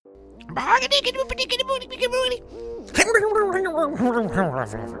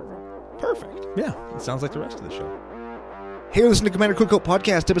Perfect. Yeah, it sounds like the rest of the show. Hey, listen to Commander Cookout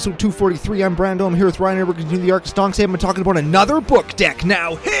Podcast, episode 243. I'm Brando. I'm here with Ryan. We're continuing the Arcus Donks. I've been talking about another book deck.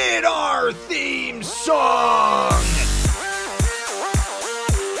 Now hit our theme song!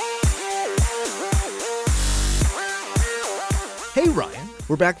 Hey, Ryan.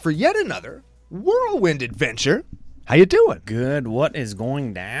 We're back for yet another whirlwind adventure. How you doing? Good. What is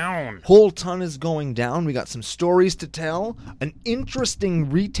going down? Whole ton is going down. We got some stories to tell, an interesting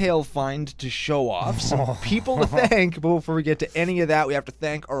retail find to show off, some people to thank. But before we get to any of that, we have to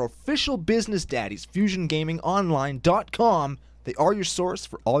thank our official business daddies, FusionGamingOnline.com. They are your source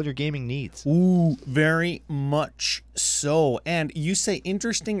for all your gaming needs. Ooh, very much so. And you say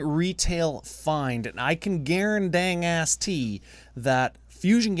interesting retail find, and I can guarantee that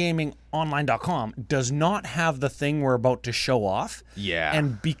FusionGamingOnline.com does not have the thing we're about to show off. Yeah.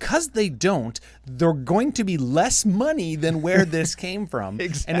 And because they don't, they're going to be less money than where this came from.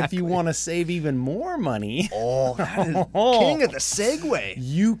 Exactly. And if you want to save even more money... Oh, that is king of the segue.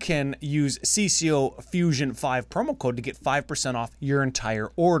 You can use CCO Fusion 5 promo code to get 5% off your entire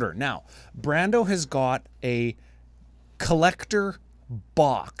order. Now, Brando has got a collector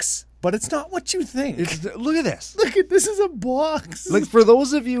box, but it's not what you think. Look at this. Look at this is a box. Like, for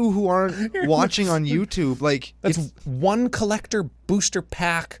those of you who aren't watching on YouTube, like, That's one collector booster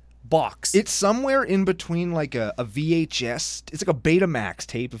pack box. it's somewhere in between like a VHS. It's like a Betamax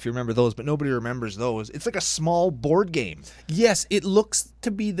tape, if you remember those, but nobody remembers those. It's like a small board game. Yes, it looks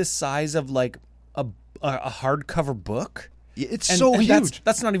to be the size of like a hardcover book. It's And- so and huge.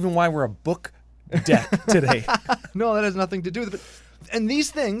 That's not even why we're a book deck today. No, that has nothing to do with it. And these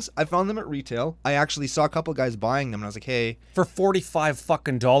things, I found them at retail. I actually saw a couple of guys buying them, and I was like, hey. For $45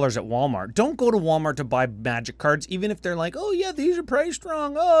 fucking dollars at Walmart. Don't go to Walmart to buy Magic cards, even if they're like, oh yeah, these are priced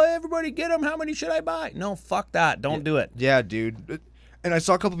wrong. Oh, everybody get them. How many should I buy? No, fuck that. Don't do it. Yeah, dude. And I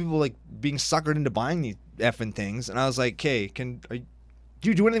saw a couple people like being suckered into buying these effing things, and I was like, hey, do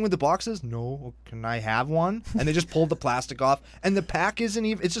you do anything with the boxes? No. Can I have one? And they just pulled the plastic off, and the pack isn't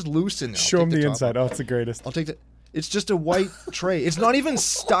even, it's just loose in there. Show them the inside. Oh, it's the greatest. I'll take the... It's just a white tray. It's not even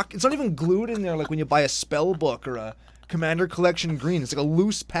stuck. It's not even glued in there like when you buy a spell book or a Commander Collection Green. It's like a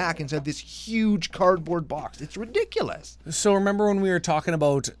loose pack inside this huge cardboard box. It's ridiculous. So remember when we were talking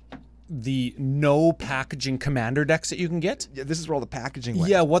about the no packaging commander decks that you can get? Yeah, this is where all the packaging went.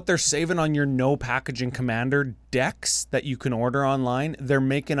 Yeah, what they're saving on your no packaging commander decks that you can order online, they're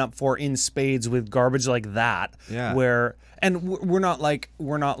making up for in spades with garbage like that. Yeah. We're not like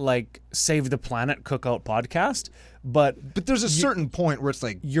Save the Planet Cookout podcast, but But there's a certain point where it's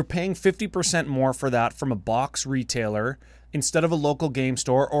like, you're paying 50% more for that from a box retailer instead of a local game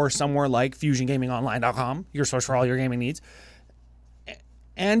store or somewhere like FusionGamingOnline.com, your source for all your gaming needs.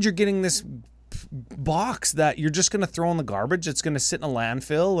 And you're getting this box that you're just going to throw in the garbage. It's going to sit in a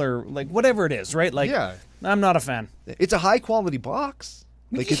landfill or like whatever it is, right? Like, Yeah. I'm not a fan. it's a high quality box.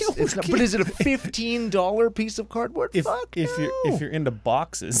 Like it's not, but is it a $15 piece of cardboard? If Fuck if no. you're into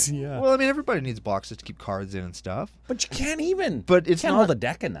boxes, yeah. Well, I mean, everybody needs boxes to keep cards in and stuff. But you can't even. But it's can't not- hold a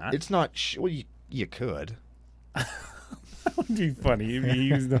deck in that. It's not. Well, you could. That would be funny if you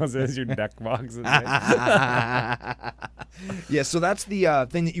use those as your deck boxes. Yeah, so that's the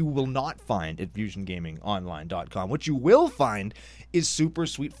thing that you will not find at FusionGamingOnline.com. What you will find is super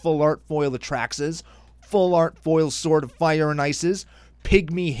sweet full art foil Atraxas, full art foil Sword of Fire and Ices,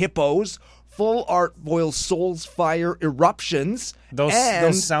 Pygmy Hippos, full art foil Souls Fire Eruptions, Those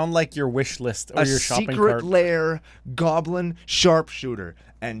and sound like your wish list or a your shopping Secret cart. Lair Goblin Sharpshooter.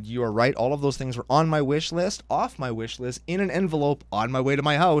 And you are right, all of those things were on my wish list, off my wish list, in an envelope, on my way to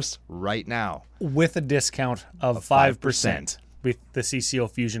my house right now. With a discount of 5% with the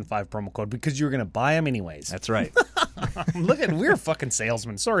CCO Fusion 5 promo code because you're going to buy them anyways. That's right. We're fucking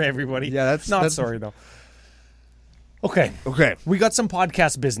salesmen. Sorry, everybody. Yeah, that's sorry though. Okay. Okay. We got some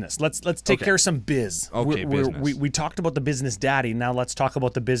podcast business. Let's take Okay. care of some biz. Okay, business. We talked about the business daddy. Now let's talk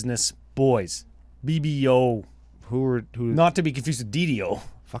about the business boys. BBO. Who? Not to be confused with DDO.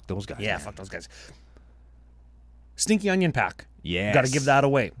 Fuck those guys. Yeah, man. fuck those guys. Stinky Onion Pack. Yes. Got to give that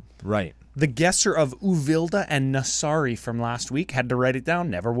away. Right. The guesser of Uvilda and Nasari from last week had to write it down.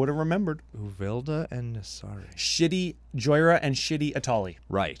 Never would have remembered. Uvilda and Nasari. Shitty Joyra and Shitty Atali.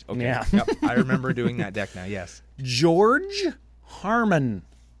 Right. Okay. Yeah. Yep. I remember doing that deck now. Yes. George Harmon.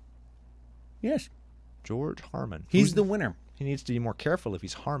 Yes. George Harmon. He's the winner. He needs to be more careful if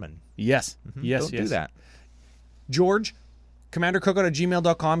he's Harmon. Yes. Yes, Don't yes. do that. George,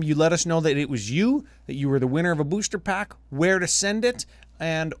 commandercookout@gmail.com. You let us know that it was you, that you were the winner of a booster pack, where to send it,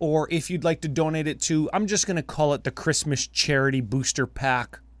 or if you'd like to donate it to, I'm just going to call it the Christmas Charity Booster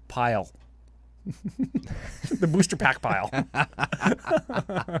Pack pile. The booster pack pile.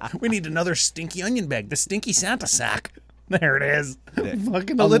 We need another stinky onion bag. The stinky Santa sack. There it is.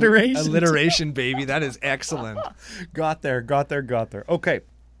 Fucking alliteration. Alliteration, baby. That is excellent. Got there. Okay.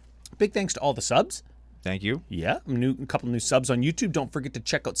 Big thanks to all the subs. Thank you. Yeah, a couple new subs on YouTube. Don't forget to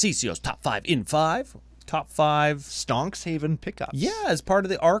check out CCO's Top 5 in 5. Top 5. Stonkshaven pickups. Yeah, as part of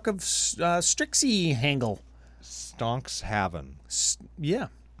the arc of Strixie Hangle. Stonkshaven. Yeah,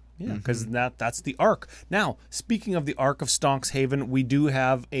 because that's the arc. Now, speaking of the arc of Stonkshaven, we do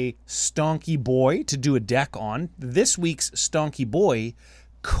have a Stonky Boy to do a deck on. This week's Stonky Boy,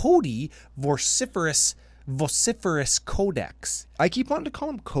 Cody Vociferous Codex. I keep wanting to call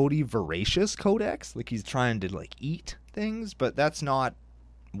him Cody Voracious Codex, like he's trying to like eat things, but that's not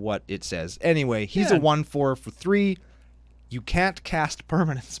what it says. Anyway, he's a 1/4 for 3. You can't cast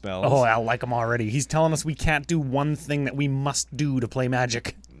permanent spells. Oh, I like him already. He's telling us we can't do one thing that we must do to play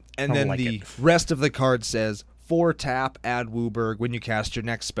Magic. And then the rest of the card says, 4 tap, add Wooburg. When you cast your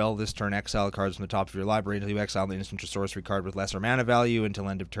next spell this turn, exile cards from the top of your library until you exile the instant or sorcery card with lesser mana value. Until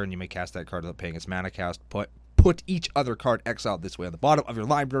end of turn, you may cast that card without paying its mana cost. Put each other card exiled this way on the bottom of your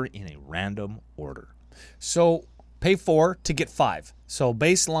library in a random order. So pay 4 to get 5. So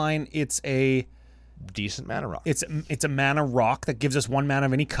baseline, it's a decent mana rock. It's a mana rock that gives us 1 mana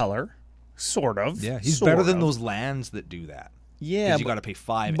of any color, sort of. Yeah, he's better than those lands that do that. Yeah, because you got to pay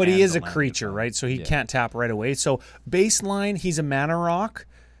 5. But he is a creature, right? So he can't tap right away. So baseline, he's a mana rock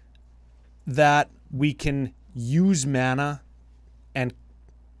that we can use mana and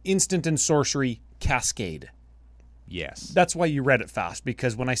instant and sorcery cascade. Yes. That's why you read it fast,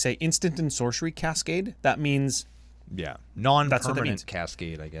 because when I say instant and sorcery cascade, that means non-permanent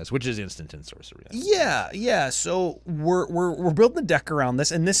cascade, I guess, which is instant and sorcery. Yeah. So we're building a deck around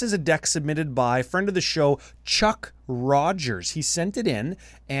this, and this is a deck submitted by friend of the show, Chuck Rogers. He sent it in,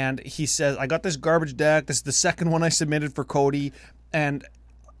 and he says, I got this garbage deck. This is the second one I submitted for Cody, and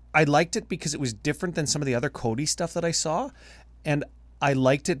I liked it because it was different than some of the other Cody stuff that I saw, and I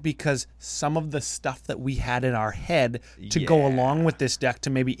liked it because some of the stuff that we had in our head to go along with this deck to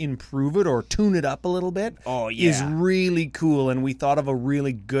maybe improve it or tune it up a little bit is really cool. And we thought of a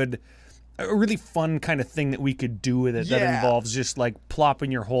really fun kind of thing that we could do with it that involves just like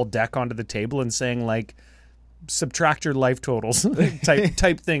plopping your whole deck onto the table and saying like, subtract your life totals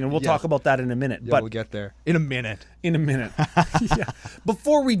type thing, and we'll talk about that in a minute. But we'll get there in a minute. Yeah.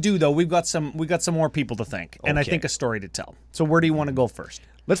 Before we do, though, we got some more people to thank, and I think a story to tell. So where do you want to go first?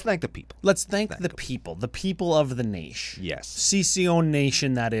 Let's thank the people. Let's thank the people of the nation. Yes, CCO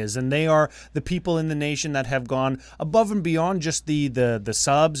Nation, that is, and they are the people in the nation that have gone above and beyond just the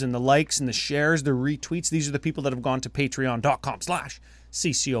subs and the likes and the shares, the retweets. These are the people that have gone to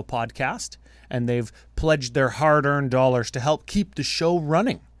patreon.com/CCO podcast. And they've pledged their hard-earned dollars to help keep the show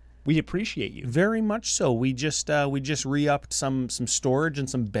running. We appreciate you very much. So we just re-upped some storage and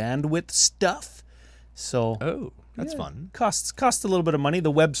some bandwidth stuff. So that's fun. Costs a little bit of money.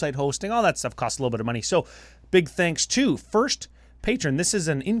 The website hosting, all that stuff costs a little bit of money. So big thanks to first patron. This is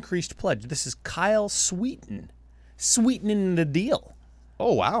an increased pledge. This is Kyle sweetening the deal.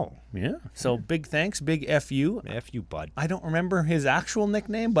 Oh, wow. Yeah. So big thanks, big F-U. F-U, bud. I don't remember his actual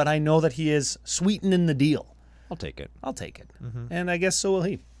nickname, but I know that he is sweetening the deal. I'll take it. Mm-hmm. And I guess so will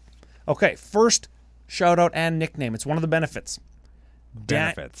he. Okay, first shout out and nickname. It's one of the benefits.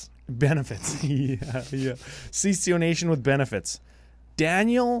 Benefits. Yeah. CCO Nation with benefits.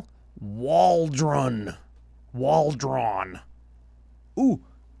 Daniel Waldron. Ooh,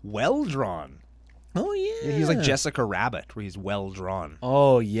 well drawn. Oh, yeah. He's like Jessica Rabbit, where he's well drawn.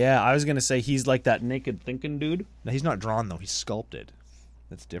 Oh, yeah. I was going to say he's like that naked thinking dude. No, he's not drawn, though. He's sculpted.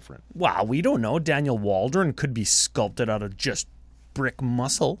 That's different. Wow, we don't know. Daniel Waldron could be sculpted out of just brick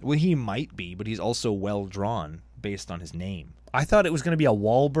muscle. Well, he might be, but he's also well drawn based on his name. I thought it was going to be a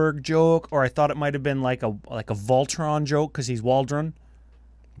Wahlberg joke, or I thought it might have been like a Voltron joke because he's Waldron.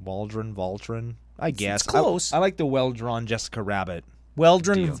 Voltron. I guess. It's close. I like the well drawn Jessica Rabbit.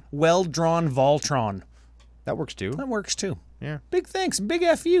 Well-drawn Voltron. That works too. Yeah. Big thanks. Big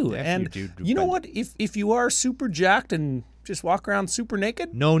F-U. And dude, you know what? If you are super jacked and just walk around super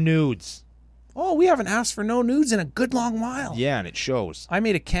naked. No nudes. Oh, we haven't asked for no nudes in a good long while. Yeah, and it shows. I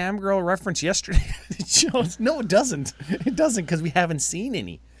made a cam girl reference yesterday. It shows. No, it doesn't. It doesn't because we haven't seen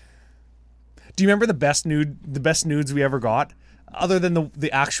any. Do you remember the best nudes we ever got? Other than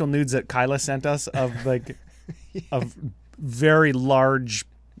the actual nudes that Kyla sent us of like of very large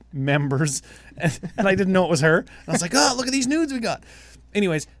members, and I didn't know it was her. And I was like, oh, look at these nudes we got.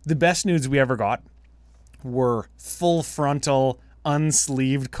 Anyways, the best nudes we ever got were full frontal,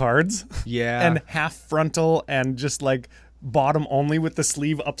 unsleeved cards. Yeah. And half frontal and just like bottom only with the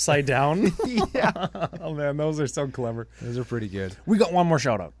sleeve upside down. Yeah. Oh man, those are so clever. Those are pretty good. We got one more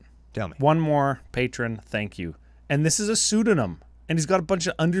shout out. Tell me. One more patron, thank you. And this is a pseudonym. And he's got a bunch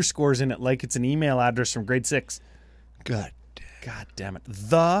of underscores in it like it's an email address from grade 6. Good. God damn it.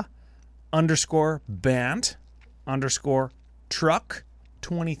 The underscore Bant underscore truck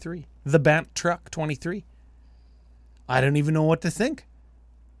 23. The Bant truck 23. I don't even know what to think.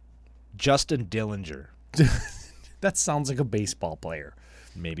 Justin Dillinger. That sounds like a baseball player.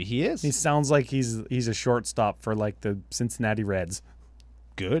 Maybe he is. He sounds like he's a shortstop for like the Cincinnati Reds.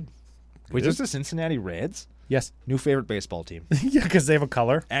 Good. Wait, just the Cincinnati Reds? Yes. New favorite baseball team. Yeah, because they have a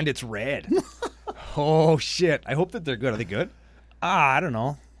color. And it's red. Oh, shit. I hope that they're good. Are they good? I don't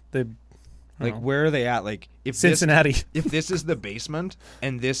know. Like, where are they at? Like, if Cincinnati. If this is the basement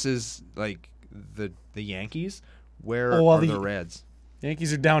and this is, like, the Yankees, where well, are the Reds?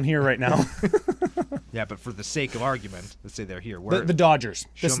 Yankees are down here right now. Yeah, but for the sake of argument, let's say they're here. Where? The Dodgers.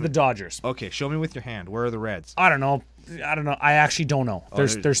 This is me. the Dodgers. Okay, show me with your hand. Where are the Reds? I don't know. I actually don't know.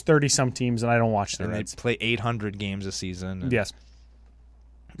 There's 30-some teams, and I don't watch the And Reds. they play 800 games a season. And Yes.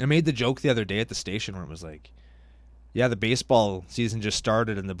 I made the joke the other day at the station where it was like, yeah, the baseball season just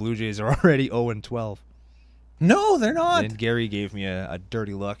started and the Blue Jays are already 0-12. No, they're not. And Gary gave me a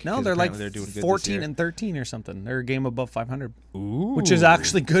dirty look. No, 'cause they're like apparently they're doing good this 14 year. and 13 or something. They're a game above 500. Ooh. Which is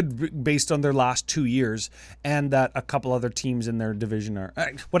actually good based on their last 2 years, and that a couple other teams in their division are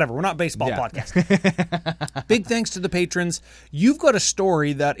whatever. We're not a baseball podcast. Big thanks to the patrons. You've got a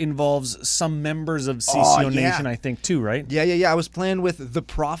story that involves some members of CCO yeah. Nation, I think, too, right? Yeah. I was playing with the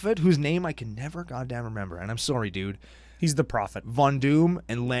Prophet, whose name I can never goddamn remember, and I'm sorry, dude. He's the Prophet. Von Doom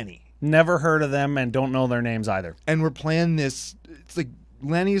and Lenny. Never heard of them and don't know their names either. And we're playing this. It's like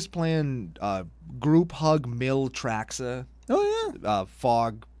Lenny's playing Group Hug Mill Traxa, Oh yeah.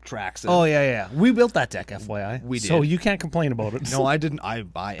 Fog Traxa. Oh yeah. We built that deck, FYI. We did. So you can't complain about it. No, I didn't. I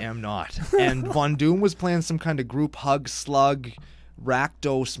am not. And Von Doom was playing some kind of Group Hug Slug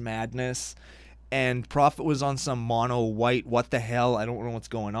Rakdos Madness. And Prophet was on some mono white. What the hell? I don't know what's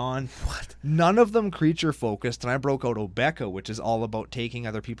going on. What? None of them creature focused. And I broke out Obeka, which is all about taking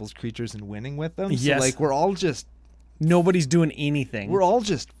other people's creatures and winning with them. Yes. So, like, we're all just Nobody's doing anything.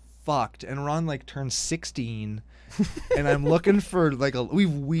 fucked. And we're on, like, turn 16. And I'm looking for, like,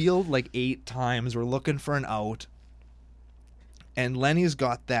 we've wheeled, like, 8 times. We're looking for an out. And Lenny's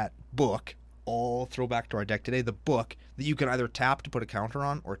got that book. All throwback to our deck today, the book that you can either tap to put a counter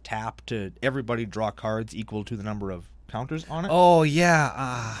on or tap to everybody draw cards equal to the number of counters on it. Oh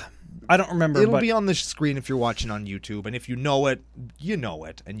yeah, I don't remember. It'll but be on the screen if you're watching on YouTube, and if you know it, you know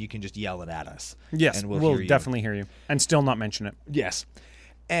it, and you can just yell it at us. yes, and we'll hear you. definitely hear you, and still not mention it. Yes,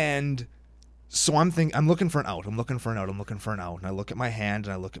 and so I'm looking for an out. I'm looking for an out. And I look at my hand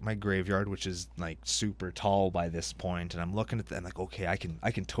and I look at my graveyard, which is like super tall by this point, and I'm looking at that and like, okay, I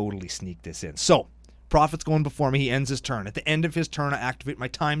can totally sneak this in. So Prophet's going before me. He ends his turn. At the end of his turn, I activate my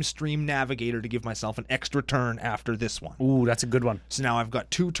Time Stream Navigator to give myself an extra turn after this one. Ooh, that's a good one. So now I've got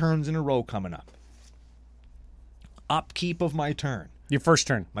 2 turns in a row coming up. Upkeep of my turn. Your first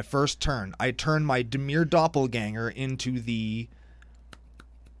turn. My first turn, I turn my Dimir Doppelganger into the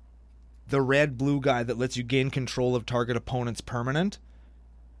red-blue guy that lets you gain control of target opponent's permanent.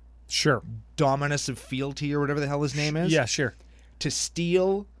 Sure. Dominus of Fealty or whatever the hell his name is. Yeah, sure. To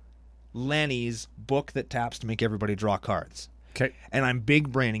steal Lenny's book that taps to make everybody draw cards. Okay. And I'm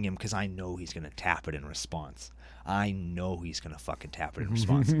big braining him because I know he's going to tap it in response. I know he's going to fucking tap it in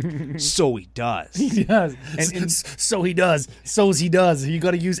response. So he does. He does. And so he does. So's he does. You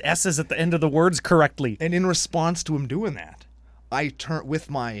got to use S's at the end of the words correctly. And in response to him doing that, I turn with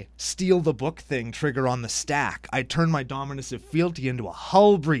my steal the book thing trigger on the stack. I turn my Dominus of Fealty into a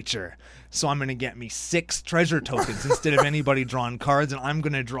Hull Breacher. So I'm going to get me 6 treasure tokens instead of anybody drawing cards, and I'm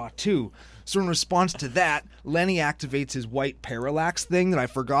going to draw 2. So in response to that, Lenny activates his white parallax thing that I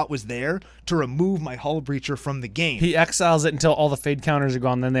forgot was there to remove my Hull Breacher from the game. He exiles it until all the fade counters are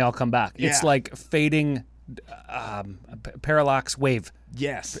gone, then they all come back. Yeah. It's like fading parallax wave.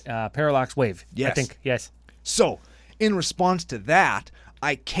 Yes. Parallax wave. Yes. I think. Yes. So in response to that,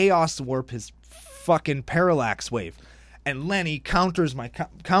 I Chaos Warp his fucking parallax wave. And Lenny counters my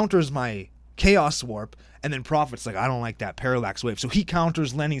Chaos Warp, and then Prophet's like, I don't like that parallax wave. So he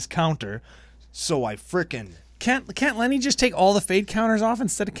counters Lenny's counter, so I frickin' Can't Lenny just take all the fade counters off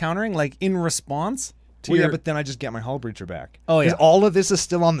instead of countering, like, in response to yeah, your... but then I just get my Hull Breacher back. Oh, yeah. 'Cause all of this is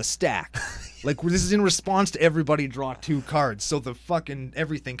still on the stack. Like, this is in response to everybody draw 2 cards. So the fucking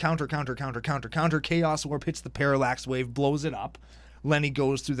everything, counter, Chaos Warp hits the parallax wave, blows it up. Lenny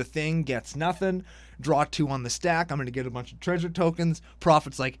goes through the thing, gets nothing. Draw 2 on the stack. I'm going to get a bunch of treasure tokens.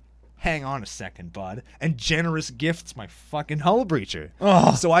 Prophet's like, hang on a second, bud, and generous gifts my fucking Hull Breacher.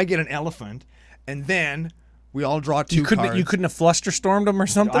 Oh. So I get an elephant, and then we all draw two cards. You couldn't have Flusterstormed him or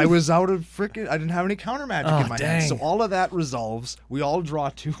something? I was out of frickin'... I didn't have any counter magic in my hand. dang. So all of that resolves. We all draw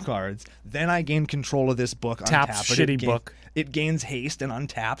two cards. Then I gain control of this book. Taps untap it. shitty book. It gains haste and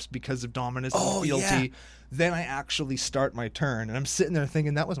untaps because of Dominus and Oh, fealty. yeah. Then I actually start my turn, and I'm sitting there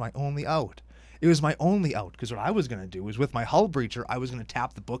thinking that was my only out. It was my only out, because what I was going to do was with my Hull Breacher, I was going to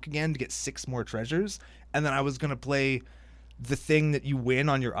tap the book again to get 6 more treasures, and then I was going to play the thing that you win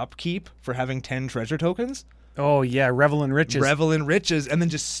on your upkeep for having 10 treasure tokens. Oh, yeah, Revel in Riches. Revel in Riches, and then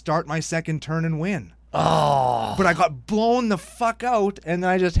just start my second turn and win. Oh. But I got blown the fuck out, and then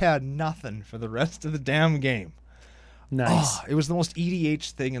I just had nothing for the rest of the damn game. Nice. Oh, it was the most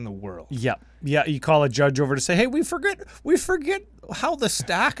EDH thing in the world. Yeah. Yeah, you call a judge over to say, hey, we forget how the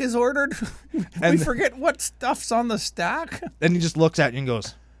stack is ordered. We forget what stuff's on the stack. Then he just looks at you and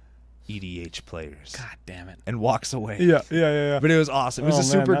goes, EDH players. God damn it. And walks away. Yeah. But it was awesome. It was Oh, a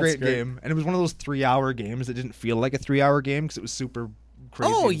man, super that's great great. game. And it was one of those 3-hour games that didn't feel like a 3-hour game because it was super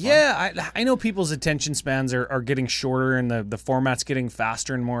crazy. Oh, and fun. yeah. I know people's attention spans are getting shorter and the format's getting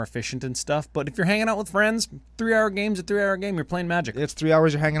faster and more efficient and stuff. But if you're hanging out with friends, 3-hour game's a 3-hour game. You're playing Magic. It's 3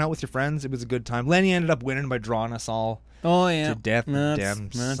 hours you're hanging out with your friends. It was a good time. Lenny ended up winning by drawing us all Oh, yeah. to death. That's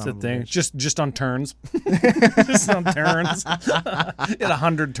Son the of a thing. bitch. Just on turns. Just on turns. It's a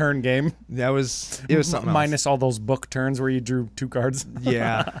 100-turn game. It was something else. Minus all those book turns where you drew 2 cards.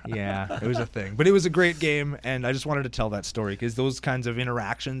 Yeah, it was a thing. But it was a great game, and I just wanted to tell that story because those kinds of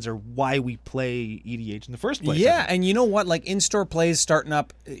interactions are why we play EDH in the first place. Yeah, and you know what? Like in-store plays starting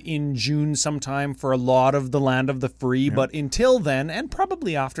up in June sometime for a lot of the Land of the Free, but until then, and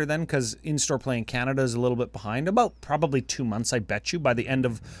probably after then, because in-store play in Canada is a little bit behind, about probably 2 months, I bet you. By the end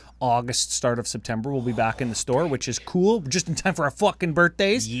of August, start of September, we'll be back in the store, which is cool. Just in time for our fucking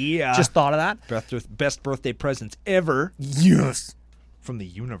birthdays. Yeah. Just thought of that. Best birthday presents ever Yes. from the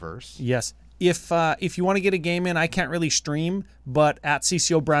universe. Yes. If you want to get a game in, I can't really stream, but at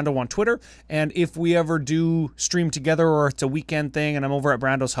CCO Brando on Twitter. And if we ever do stream together or it's a weekend thing and I'm over at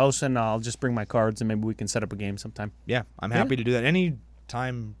Brando's house, and I'll just bring my cards and maybe we can set up a game sometime. Yeah, I'm happy to do that. Any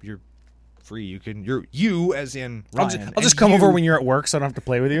time you're free, you as in Ryan. I'll just come over when you're at work so I don't have to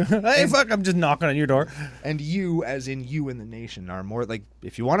play with you. Hey, fuck, I'm just knocking on your door. And you as in you in the nation are more like,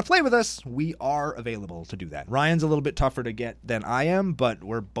 if you want to play with us, we are available to do that. Ryan's a little bit tougher to get than I am, but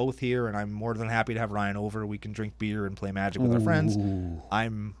we're both here and I'm more than happy to have Ryan over. We can drink beer and play Magic with our friends.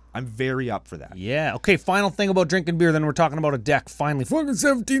 I'm very up for that. Yeah. Okay, final thing about drinking beer, then we're talking about a deck. Finally. Fucking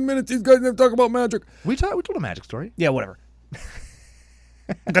 17 minutes, these guys never talk about Magic. We told a Magic story. Yeah, whatever.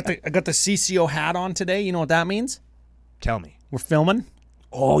 I got the CCO hat on today. You know what that means? Tell me. We're filming.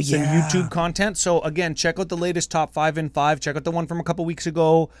 Oh, Some YouTube content. So again, check out the latest top 5 in 5. Check out the one from a couple weeks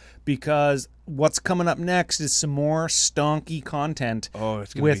ago, because what's coming up next is some more stonky content. Oh,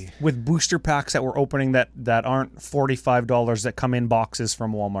 it's gonna be with booster packs that we're opening that aren't $45 that come in boxes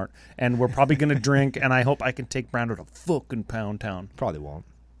from Walmart, and we're probably gonna drink. And I hope I can take Brando to fucking Pound Town. Probably won't.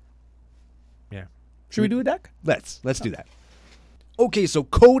 Yeah. Should we do a deck? Let's do that. Okay, so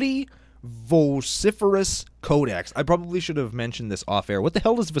Cody Vociferous Codex. I probably should have mentioned this off air. What the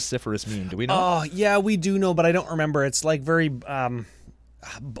hell does vociferous mean? Do we know? Oh, yeah, we do know, but I don't remember. It's like very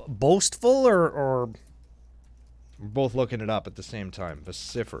boastful or We're both looking it up at the same time.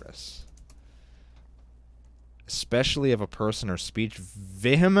 Vociferous. Especially of a person or speech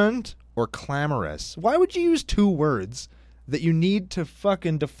vehement or clamorous. Why would you use 2 words that you need to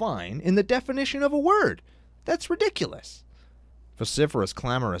fucking define in the definition of a word? That's ridiculous. Vociferous,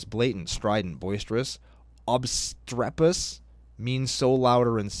 clamorous, blatant, strident, boisterous. Obstreperous means so loud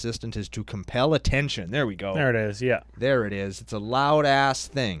or insistent as to compel attention. There we go. There it is, yeah. There it is. It's a loud ass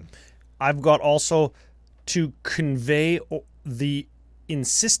thing. I've got also to convey the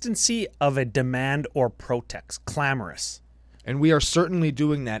insistency of a demand or protest. Clamorous. And we are certainly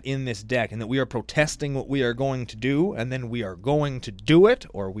doing that in this deck, and that we are protesting what we are going to do, and then we are going to do it,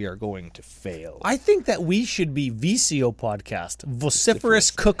 or we are going to fail. I think that we should be VCO podcast,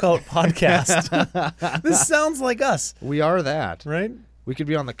 Vociferous Cookout Podcast. This sounds like us, We are that. right? We could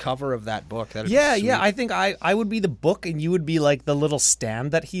be on the cover of that book. That'd Yeah, be sweet. yeah. I think I would be the book, and you would be like the little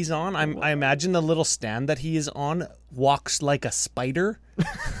stand that he's on. I imagine the little stand that he is on walks like a spider,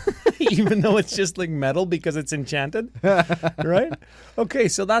 even though it's just like metal because it's enchanted, right? Okay,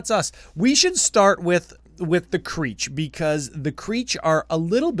 so that's us. We should start with the Creech, because the Creech are a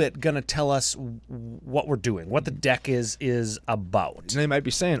little bit going to tell us what we're doing, what the deck is about. And they might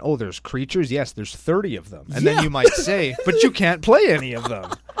be saying, oh, there's creatures? Yes, there's 30 of them. And Yeah. then you might say, but you can't play any of them.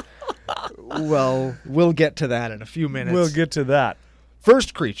 Well, we'll get to that in a few minutes. We'll get to that.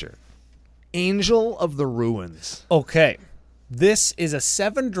 First creature. Angel of the Ruins. Okay. This is a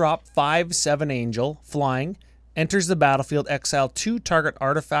 7-drop 5/7 angel flying. Enters the battlefield, exile 2 target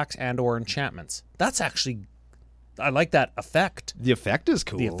artifacts and or enchantments. That's actually, I like that effect. The effect is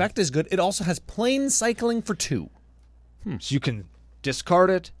cool. The effect is good. It also has plane cycling for 2. So you can discard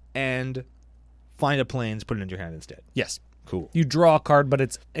it and find a planes, put it in your hand instead. Yes. Cool. You draw a card, but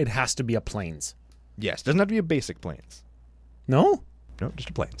it has to be a planes. Yes, doesn't have to be a basic planes. No? No,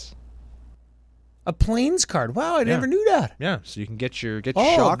 just a planes. A planes card. Wow, I never knew that. Yeah, so you can get your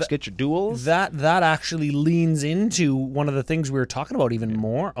Oh, shocks, get your duels. That actually leans into one of the things we were talking about even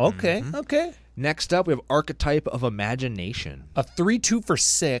more. Okay, okay. Next up, we have Archetype of Imagination. A 3/2 for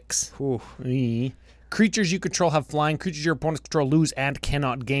 6. Ooh. Creatures you control have flying. Creatures your opponents control lose and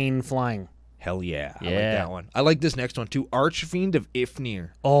cannot gain flying. Hell yeah. I like Yeah. that one. I like this next one too. Archfiend of Ifnir.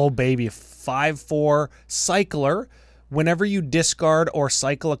 Oh, baby. 5/4 cycler. Whenever you discard or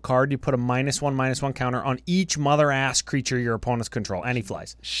cycle a card, you put a -1/-1 counter on each mother-ass creature your opponents control. And he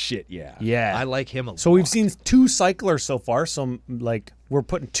flies. Shit, yeah. Yeah. I like him a lot. So we've seen 2 cyclers so far. So, like, we're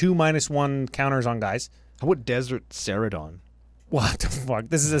putting 2 -1 counters on guys. How about Desert Ceradon? What the fuck?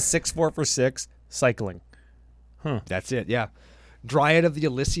 This is a 6/4 for 6 cycling. That's it, yeah. Dryad of the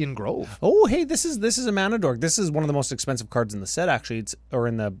Elysian Grove. Oh, hey, this is a mana dork. This is one of the most expensive cards in the set, actually. It's or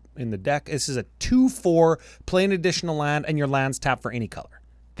in the deck. This is a 2/4, play an additional land, and your lands tap for any color.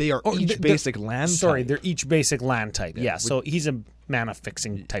 They are each basic land Sorry, type. they're each basic land type. Yeah, so he's a mana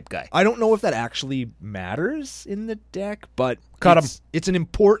fixing type guy. I don't know if that actually matters in the deck, but Cut him. It's an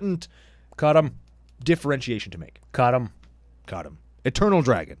important Cut him. differentiation to make. Cut him. Got him. Eternal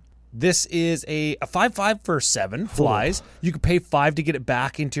Dragon. This is a 5/5 for 7, flies. You can pay 5 to get it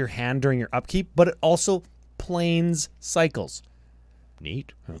back into your hand during your upkeep, but it also planes cycles.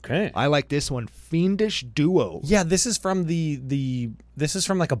 Neat. Okay. I like this one. Fiendish Duo. Yeah, this is from this is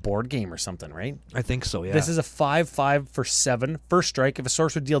from like a board game or something, right? I think so, yeah. This is a 5/5 for 7. First strike, if a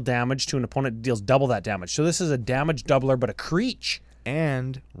sorcerer deal damage to an opponent, it deals double that damage. So this is a damage doubler, but a creature.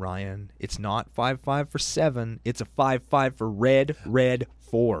 And, Ryan, it's not 5/5 for 7. It's a 5/5 for red,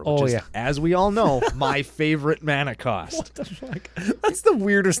 4. Which Oh, is, yeah. as we all know, my favorite mana cost. The fuck? That's the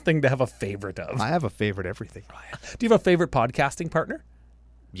weirdest thing to have a favorite of. I have a favorite everything, Ryan. Do you have a favorite podcasting partner?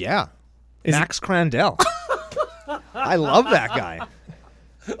 Yeah. Is Max Crandell. I love that guy.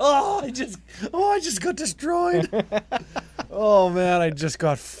 I just got destroyed. Oh man, I just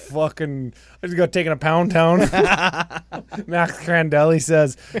got taken to Pound Town. Max Crandelli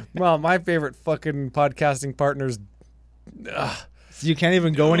says, "Well, my favorite fucking podcasting partner's." So you can't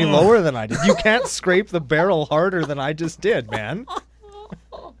even go any lower than I did. You can't scrape the barrel harder than I just did, man.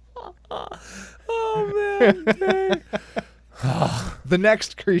 Oh man. Dang. The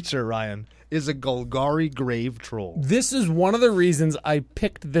next creature, Ryan, is a Golgari Grave Troll. This is one of the reasons I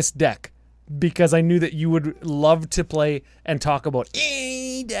picked this deck, because I knew that you would love to play and talk about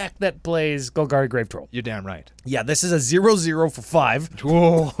any deck that plays Golgari Grave Troll. You're damn right. Yeah, this is a 0/0 for 5.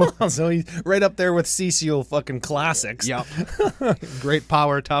 Whoa. So he's right up there with CCO fucking classics. Yep. Great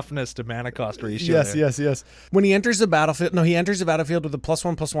power toughness to mana cost ratio. Yes. When he enters the battlefield, he enters the battlefield with a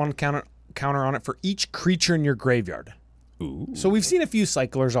 +1/+1 counter on it for each creature in your graveyard. Ooh. So we've seen a few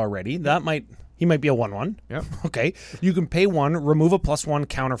cyclers already. He might be a 1/1. Yep. Okay. You can pay 1, remove a +1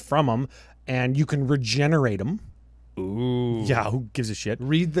 counter from him, and you can regenerate him. Ooh. Yeah, who gives a shit?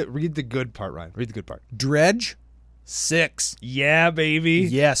 Read the good part, Ryan. Read the good part. Dredge, 6. Yeah, baby.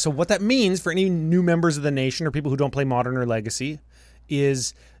 Yeah, so what that means for any new members of the nation or people who don't play Modern or Legacy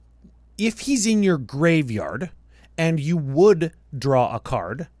is if he's in your graveyard and you would draw a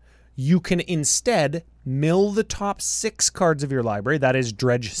card, you can instead mill the top 6 cards of your library, that is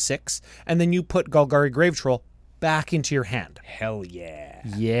Dredge 6, and then you put Golgari Grave Troll back into your hand. Hell yeah.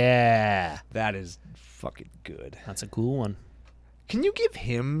 Yeah. That is fucking good. That's a cool one. Can you give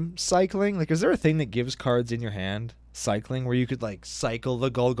him cycling? Like, is there a thing that gives cards in your hand cycling where you could, like, cycle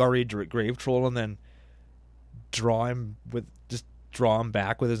the Golgari Grave Troll and then draw him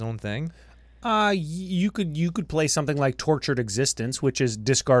back with his own thing? You could play something like Tortured Existence, which is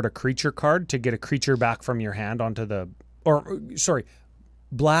discard a creature card to get a creature back from your hand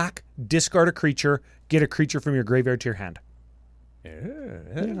black, discard a creature, get a creature from your graveyard to your hand. Yeah,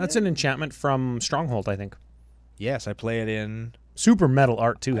 that's an enchantment from Stronghold, I think. Yes, I play it in... Super metal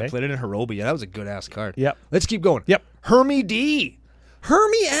art too, I hey? played it in Hirobi. Yeah, that was a good-ass card. Yep. Let's keep going. Yep. Hermy D.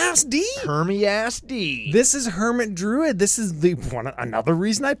 Hermy-ass D? Hermy-ass D. This is Hermit Druid. This is another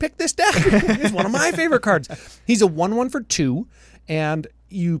reason I picked this deck. It's one of my favorite cards. He's a 1/1 for 2, and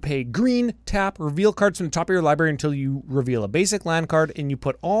you pay green, tap, reveal cards from the top of your library until you reveal a basic land card, and you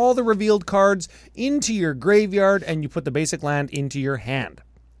put all the revealed cards into your graveyard, and you put the basic land into your hand.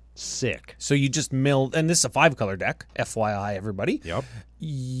 Sick. So you just mill, and this is a 5-color deck, FYI, everybody. Yep.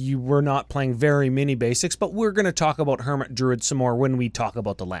 We're not playing very many basics, but we're going to talk about Hermit Druid some more when we talk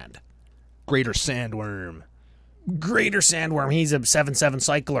about the land. Greater Sandworm. Greater Sandworm, he's a 7/7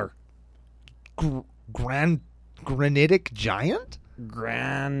 cycler. Granitic Giant?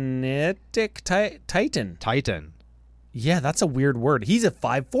 Granitic Titan. Titan. Yeah, that's a weird word. He's a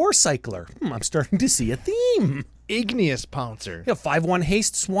 5/4 cycler. I'm starting to see a theme. Igneous Pouncer. Yeah, 5/1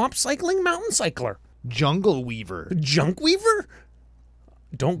 haste swamp cycling mountain cycler. Jungle Weaver. Junk Weaver?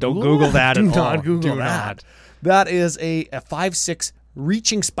 Don't Google that at Do all. not Google Do that. not. That is a 5/6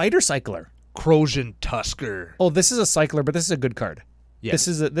 reaching spider cycler. Crozian Tusker. Oh, this is a cycler, but this is a good card. Yes.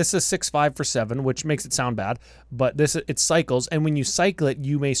 This is 6/5 for 7, which makes it sound bad, but it cycles, and when you cycle it,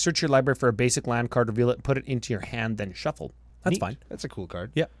 you may search your library for a basic land card, reveal it, put it into your hand, then shuffle. That's Neat. fine. That's a cool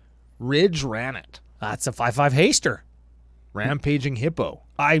card. Yeah. Ridge Ranit. That's a 5/5 haster. Rampaging Hippo.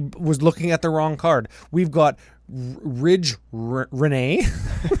 I was looking at the wrong card. We've got Ridge Renee.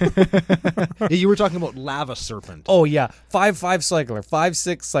 Yeah, you were talking about Lava Serpent. Oh, yeah. 5/5 cycler,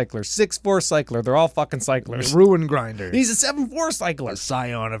 5/6 cycler, 6/4 cycler. They're all fucking cyclers. Ruin Grinder. He's a 7/4 cycler.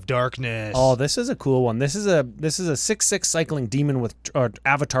 Scion of Darkness. Oh, this is a cool one. This is a 6/6 cycling demon with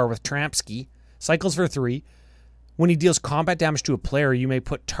avatar with Trampski. Cycles for 3. When he deals combat damage to a player, you may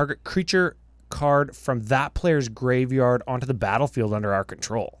put target creature card from that player's graveyard onto the battlefield under our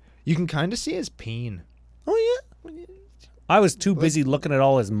control. You can kind of see his peen. Oh yeah. I was too busy looking at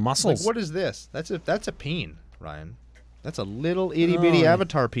all his muscles. Like, what is this? That's a peen, Ryan. That's a little itty bitty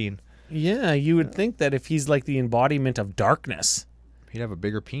avatar peen. Yeah, you would think that if he's like the embodiment of darkness, He'd have a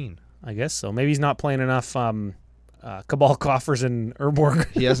bigger peen. I guess so. Maybe he's not playing enough Cabal Coffers and Urborg.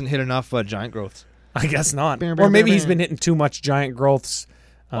 He hasn't hit enough giant growths. I guess not. Bam, Or bam, maybe bam, he's bam. been hitting too much giant growths,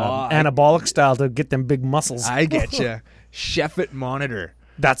 anabolic style to get them big muscles. I get you. Sheffet Monitor.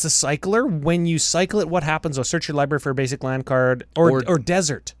 That's a cycler. When you cycle it, what happens? Oh, search your library for a basic land card or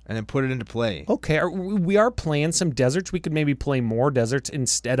desert. And then put it into play. Okay, we are playing some deserts. We could maybe play more deserts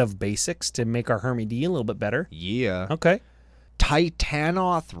instead of basics to make our Hermie D a little bit better. Yeah. Okay.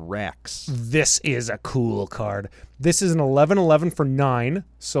 Titanoth Rex. This is a cool card. This is an 11/11 for 9,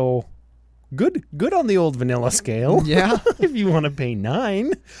 so good on the old vanilla scale. Yeah. If you want to pay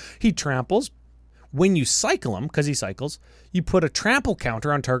 9. He tramples. When you cycle him, because he cycles, you put a trample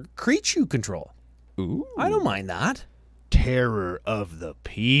counter on target creature you control. Ooh. I don't mind that. Terror of the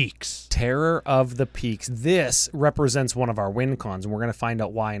Peaks. Terror of the Peaks. This represents one of our win cons, and we're going to find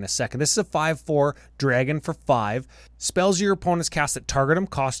out why in a second. This is a 5/4 dragon for 5. Spells your opponents cast that target them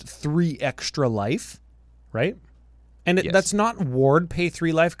cost 3 extra life, right? And Yes. that's not ward pay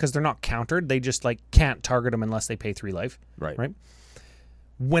 3 life because they're not countered. They just can't target them unless they pay 3 life. Right.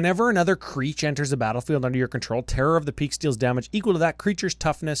 Whenever another creature enters the battlefield under your control, Terror of the Peaks deals damage equal to that creature's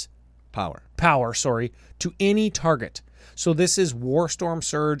toughness Power. to any target. So this is Warstorm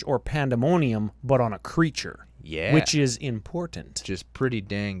Surge or Pandemonium, but on a creature. Yeah. Which is important. Just pretty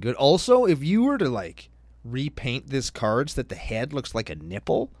dang good. Also, if you were to repaint this card so that the head looks like a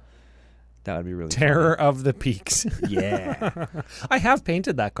nipple, that would be really Terror of the Peaks. fun. Yeah. I have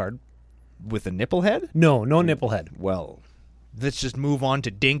painted that card. With a nipple head? No nipple head. Well, let's just move on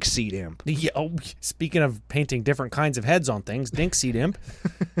to Dinkseed Imp. Yeah, speaking of painting different kinds of heads on things, Dinkseed Imp.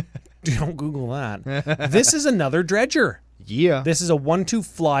 Don't Google that. This is another Dredger. Yeah. This is a 1/2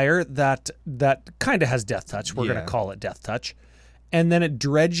 flyer that kind of has Death Touch. We're going Yeah. to call it Death Touch. And then it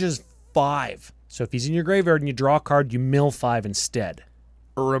dredges 5. So if he's in your graveyard and you draw a card, you mill 5 instead.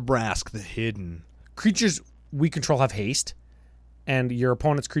 Urabrask the Hidden. Creatures we control have haste, and your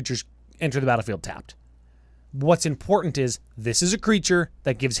opponent's creatures enter the battlefield tapped. What's important is this is a creature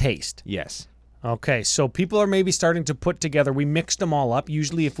that gives haste. Yes. Okay, so people are maybe starting to put together, we mixed them all up.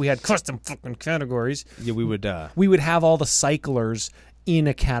 Usually if we had custom fucking categories, Yeah, we would we would have all the cyclers in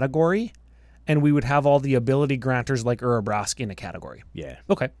a category, and we would have all the ability granters like Urabrask in a category. yeah.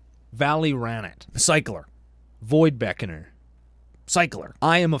 Okay. Valley Ranit. Cycler. Void Beckoner. Cycler.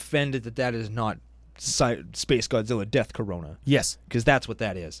 I am offended that is not Space Godzilla Death Corona, Yes. because that's what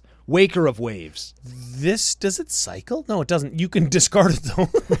that is. Waker of Waves. Does it cycle? No, it doesn't. You can discard it though.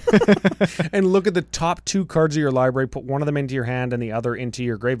 And look at the top 2 cards of your library, put one of them into your hand and the other into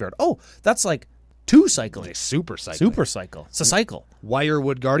your graveyard. Oh, that's 2 cycling. Super Cycle. Super cycle. It's a cycle.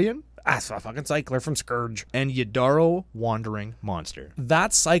 Wirewood Guardian. That's a fucking cycler from Scourge. And Yadaro Wandering Monster.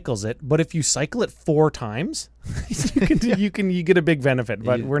 That cycles it, but if you cycle it 4 times, you get a big benefit,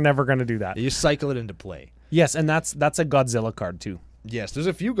 but we're never going to do that. You cycle it into play. Yes, and that's a Godzilla card too. Yes, there's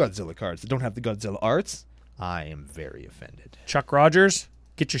a few Godzilla cards that don't have the Godzilla arts. I am very offended. Chuck Rogers,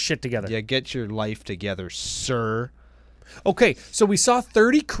 get your shit together. Yeah, get your life together, sir. Okay, so we saw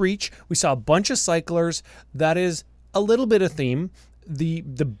 30 Creech. We saw a bunch of cyclers. That is a little bit of theme. The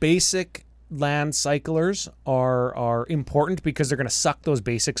basic land cyclers are important because they're going to suck those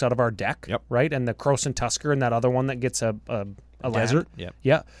basics out of our deck, Yep. right? And the Krosan Tusker and that other one that gets a Desert, land. yep.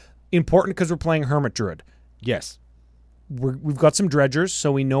 Yeah. Important because we're playing Hermit Druid. Yes. We've got some dredgers,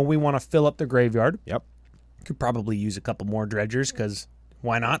 so we know we want to fill up the graveyard. Yep. Could probably use a couple more dredgers because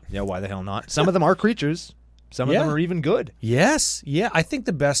why not? Yeah, why the hell not? Some of them are creatures. Some of Yeah. them are even good. Yes. Yeah. I think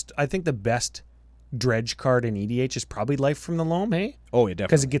the best dredge card in EDH is probably Life from the Loam, hey? Oh, yeah,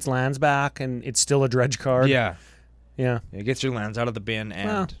 Because definitely. it gets lands back and it's still a dredge card. Yeah. Yeah. It gets your lands out of the bin and...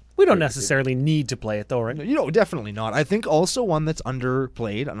 Well, we don't necessarily need to play it though, right? You know, definitely not. I think also one that's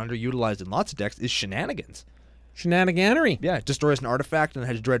underplayed and underutilized in lots of decks is Shenanigans. Shenaniganery. Yeah, it destroys an artifact and it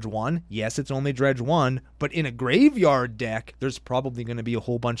has dredge 1. Yes, it's only dredge 1, but in a graveyard deck, there's probably going to be a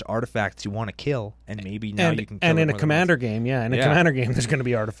whole bunch of artifacts you want to kill, and maybe now you can kill And it in a more than commander game, yeah. In a Yeah. commander game, there's going to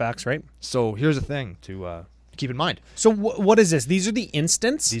be artifacts, right? once. So here's the thing to keep in mind. So what is this? These are the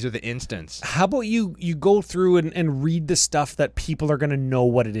instants? These are the instants. How about you go through and read the stuff that people are going to know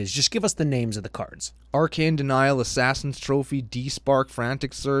what it is? Just give us the names of the cards. Arcane Denial, Assassin's Trophy, D-Spark,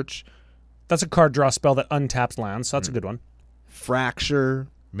 Frantic Search, That's a card draw spell that untaps lands, so that's a good one. Fracture,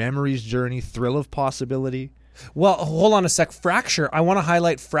 Memory's Journey, Thrill of Possibility. Well, hold on a sec. Fracture. I want to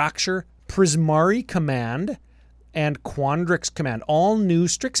highlight Fracture, Prismari Command, and Quandrix Command. All new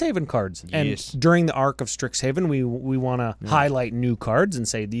Strixhaven cards. Yes. And during the arc of Strixhaven, we want to highlight new cards and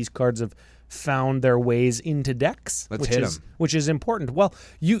say these cards have found their ways into decks. Let's hit 'em. Which is important. Well,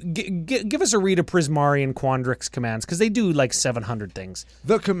 you give us a read of Prismari and Quandrix Commands because they do like 700 things.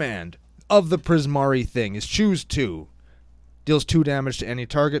 The command of the Prismari thing is choose 2. Deals 2 damage to any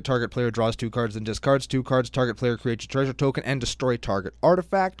target. Target player draws 2 cards and discards 2 cards. Target player creates a treasure token and destroy target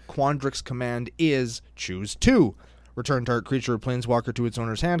artifact. Quandrix command is choose 2. Return target creature or planeswalker to its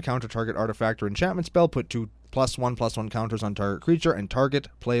owner's hand. Counter target artifact or enchantment spell. Put 2 +1/+1 counters on target creature, and target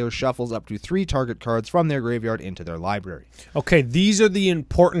player shuffles up to 3 target cards from their graveyard into their library. Okay, these are the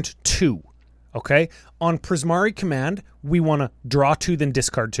important 2. Okay? On Prismari Command, we want to draw 2, then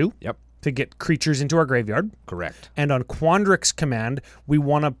discard 2. Yep. To get creatures into our graveyard. Correct. And on Quandrix Command, we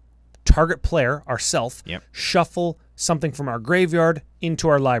want to target player, ourself, Yep. shuffle something from our graveyard into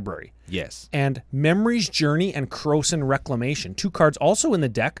our library. Yes. And Memory's Journey and Krosan Reclamation, 2 cards also in the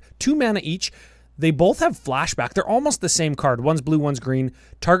deck, 2 mana each. They both have flashback. They're almost the same card. One's blue, one's green.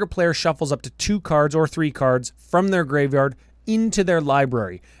 Target player shuffles up to 2 cards or 3 cards from their graveyard into their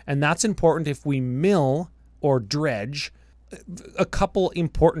library. And that's important if we mill or dredge a couple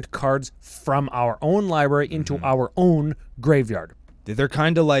important cards from our own library into our own graveyard. They're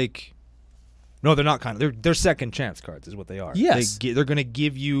kind of like... No, they're not kind of. They're second chance cards is what they are. Yes. They're going to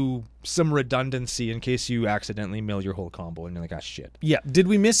give you some redundancy in case you accidentally mill your whole combo and you're like, ah, shit. Yeah. Did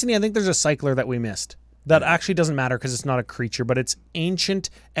we miss any? I think there's a cycler that we missed. That actually doesn't matter because it's not a creature, but it's Ancient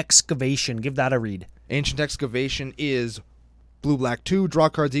Excavation. Give that a read. Ancient Excavation is blue-black 2. Draw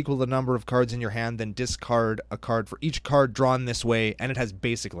cards equal to the number of cards in your hand, then discard a card for each card drawn this way, and it has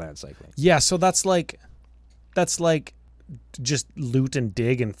basic land cycling. Yeah, so that's like just loot and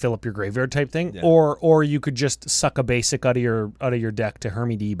dig and fill up your graveyard type thing, Yeah. or you could just suck a basic out of your deck to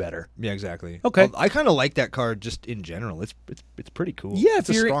Hermie D better. Yeah, exactly. Okay. Well, I kind of like that card just in general. It's pretty cool. Yeah, it's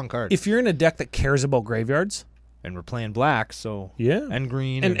a strong card. If you're in a deck that cares about graveyards, And we're playing black, so... yeah, And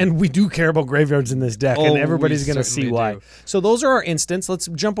green. and we do care about graveyards in this deck, Oh, and everybody's we going to see certainly why. do. So those are our instants. Let's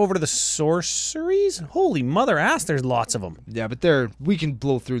jump over to the sorceries. Holy mother ass, there's lots of them. Yeah, but we can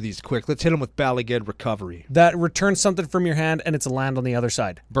blow through these quick. Let's hit them with Balaged Recovery. That returns something from your hand, and it's a land on the other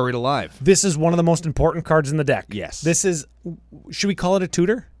side. Buried Alive. This is one of the most important cards in the deck. Yes. This is, should we call it a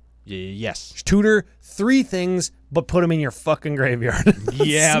tutor? Yes. Tutor 3 things, but put them in your fucking graveyard.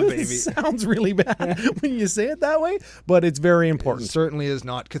 Yeah, baby. Sounds really bad when you say it that way, but it's very It important. certainly is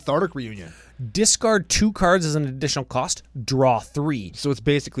not. Cathartic Reunion. Discard 2 cards as an additional cost. Draw 3. So it's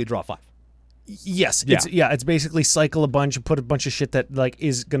basically draw 5. Yes, Yeah. it's basically cycle a bunch and put a bunch of shit that like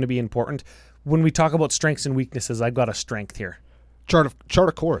is going to be important. When we talk about strengths and weaknesses, I've got a strength here. Chart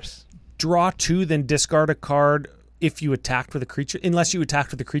of Course. Draw 2, then discard a card if you attacked with a creature, unless you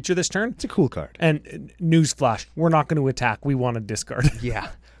attacked with a creature this turn. It's a cool card. And newsflash, we're not going to attack. We want to discard. Yeah.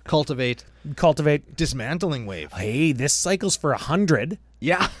 Cultivate. Cultivate. Dismantling Wave. Hey, this cycles for 100,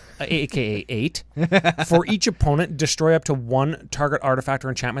 Yeah. aka 8. For each opponent, destroy up to 1 target artifact or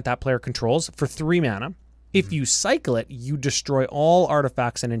enchantment that player controls for 3 mana. If you cycle it, you destroy all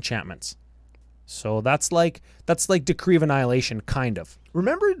artifacts and enchantments. So that's like Decree of Annihilation, kind of.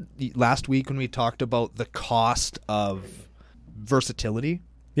 Remember last week when we talked about the cost of versatility?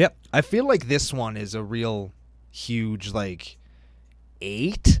 Yep. I feel like this one is a real huge, like,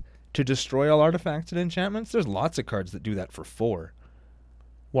 8 to destroy all artifacts and enchantments. There's lots of cards that do that for 4.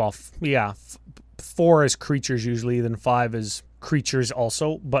 Well, 4 is creatures usually, then 5 is creatures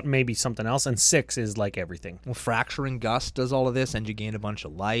also, but maybe something else, and 6 is like everything. Well, Fracturing Gust does all of this, and you gain a bunch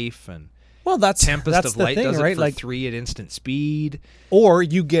of life, and Well, that's Tempest of the Light thing, does right? it for Like 3 at instant speed. Or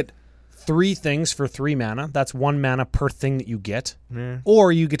you get 3 things for 3 mana. That's 1 mana per thing that you get. Yeah.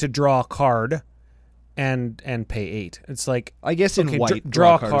 Or you get to draw a card and pay 8. It's like, I guess in okay, white,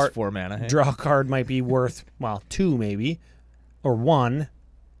 draw a card card- is 4 mana. Hey? draw a card might be worth, 2 maybe, or 1.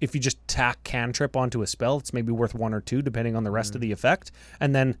 If you just tack cantrip onto a spell, it's maybe worth 1 or 2, depending on the rest of the effect.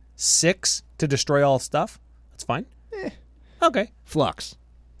 And then 6 to destroy all stuff. That's fine. Okay. Flux.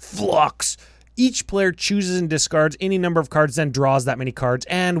 Flux. Each player chooses and discards any number of cards, then draws that many cards,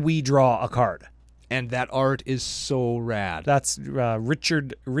 and we draw a card. And that art is so rad. That's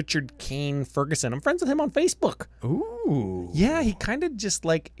Richard Kane Ferguson. I'm friends with him on Facebook. Ooh. Yeah, he kind of just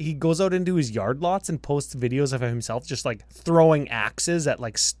like, he goes out into his yard lots and posts videos of himself just like throwing axes at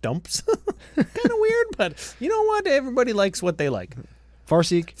like stumps. Kind of weird, but you know what? Everybody likes what they like.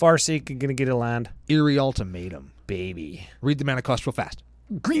 Farseek. Farseek, gonna get a land. Eerie Ultimatum. Baby. Read the mana cost real fast.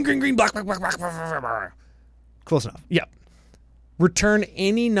 Green, black, black, black, black, black, black. Close enough. Yep. Return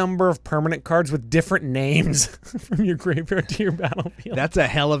any number of permanent cards with different names from your graveyard to your battlefield. That's a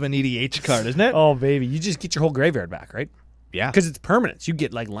hell of an EDH card, isn't it? Oh, baby. You just get your whole graveyard back, right? Yeah. Because it's permanents. You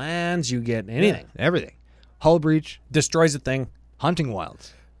get like lands, you get anything. Yeah, everything. Hull Breach. Destroys a thing. Hunting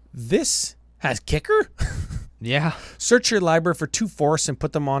Wilds. This has kicker. Yeah. Search your library for 2 forests and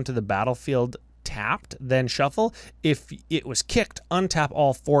put them onto the battlefield tapped, then shuffle. If it was kicked, untap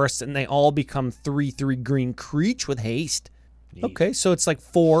all forests and they all become 3/3 green creature with haste. Neat. Okay, so it's like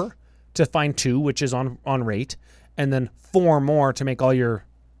 4 to find 2, which is on rate, and then 4 more to make all your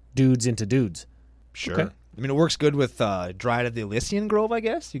dudes into dudes. Sure. Okay. I mean, it works good with Dryad of the Elysian Grove, I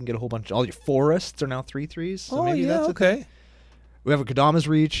guess. You can get a whole bunch. All your forests are now 3/3s. So maybe that's a thing. okay. We have a Kodama's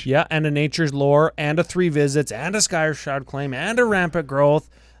Reach. Yeah, and a Nature's Lore, and a 3 Visits, and a Skyshroud Claim, and a Rampant Growth.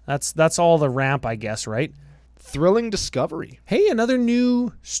 That's all the ramp, I guess, right? Thrilling Discovery. Hey, another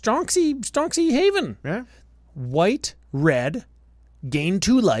new Stonksy Haven. Yeah. White, red, gain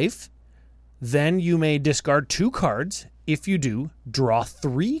 2 life. Then you may discard 2 cards. If you do, draw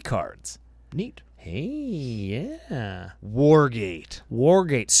 3 cards. Neat. Hey, yeah. Wargate.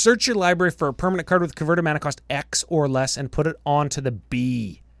 Wargate. Search your library for a permanent card with converted mana cost X or less and put it onto the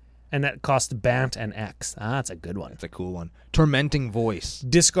B. And that costs Bant and X. Ah, that's a good one. That's a cool one. Tormenting Voice.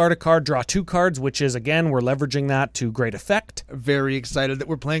 Discard a card, draw 2 cards, which is, again, we're leveraging that to great effect. Very excited that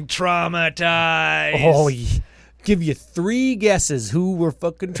we're playing Traumatize. Oh, give you 3 guesses who we're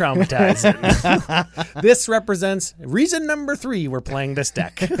fucking traumatizing. This represents reason number 3 we're playing this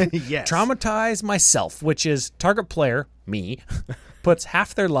deck. Yes. Traumatize myself, which is target player, me, puts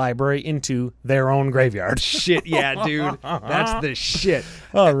half their library into their own graveyard. Shit, yeah, dude. That's the shit.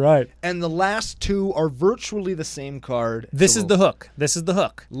 All right. And the last 2 are virtually the same card. This So is the hook. This is the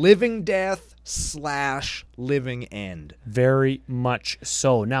hook. Living Death / Living End. Very much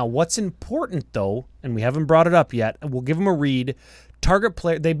so. Now, what's important, though, and we haven't brought it up yet, and we'll give them a read. Target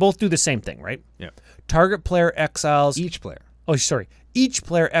player, they both do the same thing, right? Yeah. Target player exiles. Each player. Oh, sorry. Each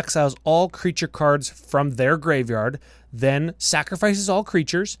player exiles all creature cards from their graveyard, then sacrifices all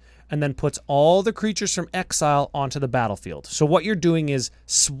creatures, and then puts all the creatures from exile onto the battlefield. So what you're doing is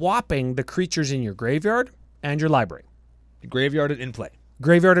swapping the creatures in your graveyard and your library. Graveyard in play.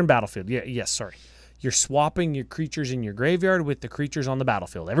 Graveyard and battlefield. Yes, sorry. You're swapping your creatures in your graveyard with the creatures on the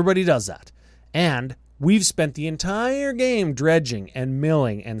battlefield. Everybody does that. And we've spent the entire game dredging and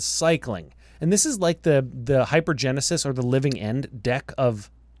milling and cycling. And this is like the Hypergenesis or the Living End deck of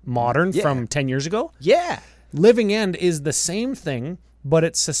Modern from 10 years ago. Yeah. Living End is the same thing, but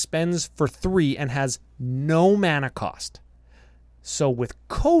it suspends for 3 and has no mana cost. So with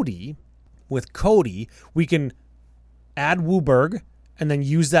Cody, we can add Wooburg and then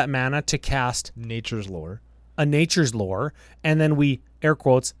use that mana to cast Nature's Lore. a Nature's Lore, and then we, air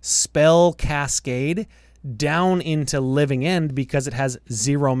quotes, spell cascade down into Living End because it has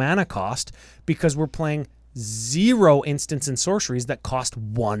 0 mana cost, because we're playing 0 instants and sorceries that cost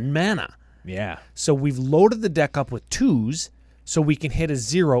 1 mana. Yeah. So we've loaded the deck up with 2s so we can hit a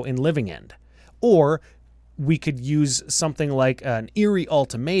 0 in Living End. Or we could use something like an Eerie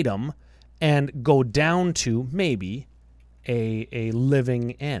Ultimatum and go down to maybe a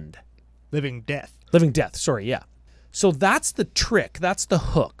Living End. Living Death. Living Death, sorry, yeah. So that's the trick. That's the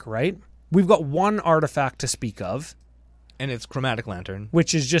hook, right? We've got 1 artifact to speak of, And it's Chromatic Lantern.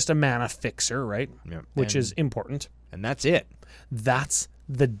 which is just a mana fixer, right? Yep. Which And- is important. And that's it. That's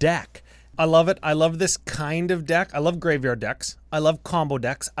the deck. I love it. I love this kind of deck. I love graveyard decks. I love combo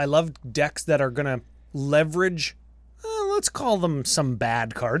decks. I love decks that are going to leverage, let's call them some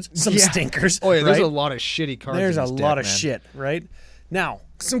bad cards, some stinkers. Oh, yeah, there's right? a lot of shitty cards. There's in a this lot deck, of man. shit, right? Now,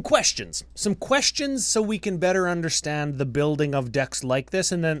 some questions. Some questions so we can better understand the building of decks like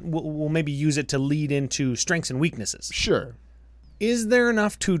this, and then we'll maybe use it to lead into strengths and weaknesses. Sure. Is there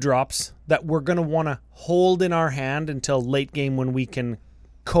enough 2-drops that we're going to want to hold in our hand until late game when we can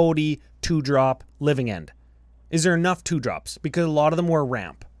Cody 2-drop Living End? Is there enough 2-drops? Because a lot of them were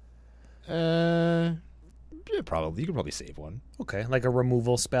ramp. Yeah, probably. You could probably save one. Okay, like a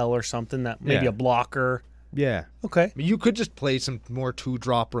removal spell or something that maybe Yeah. a blocker. Yeah. Okay. I mean, you could just play some more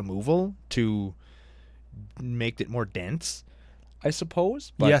 2-drop removal to make it more dense, I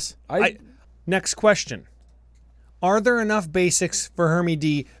suppose. But yes. Next question. Are there enough basics for Hermie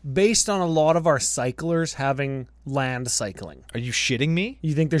D based on a lot of our cyclers having land cycling? Are you shitting me?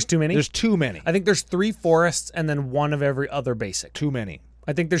 You think there's too many? There's too many. I think there's 3 forests and then 1 of every other basic. Too many.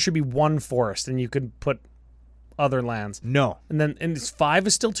 I think there should be 1 forest and you could put other lands. No. And 5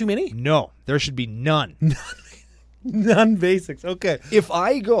 is still too many? No. There should be none. None basics. Okay. If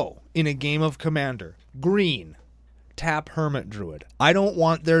I go in a game of Commander, green, tap Hermit Druid, I don't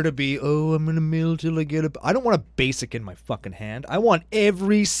want there to be, I'm going to mill till I get I don't want a basic in my fucking hand. I want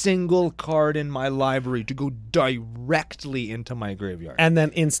every single card in my library to go directly into my graveyard. And then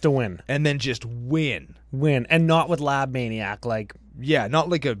insta-win. And then just win. Win. And not with Lab Maniac, like... Yeah, not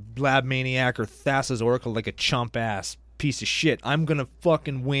like a Lab Maniac or Thassa's Oracle, like a chump-ass piece of shit. I'm going to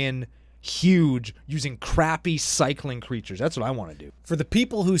fucking win huge using crappy cycling creatures. That's what I want to do. For the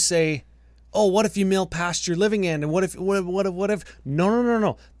people who say, oh, what if you mill past your Living End? And what if...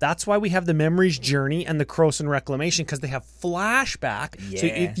 No. That's why we have the Memories Journey and the Krosan Reclamation, because they have flashback. Yeah. So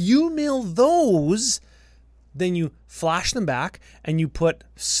if you mill those, then you flash them back and you put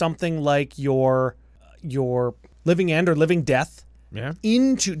something like your Living End or Living Death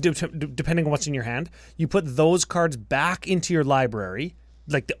into, depending on what's in your hand, you put those cards back into your library.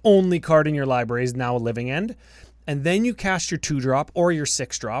 Like the only card in your library is now a Living End. And then you cast your 2-drop or your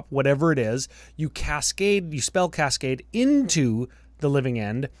 6-drop, whatever it is. You spell cascade into the Living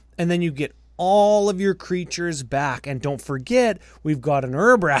End, and then you get all of your creatures back. And don't forget, we've got an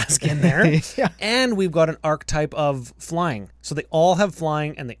Urabrask in there, and we've got an archetype of flying. So they all have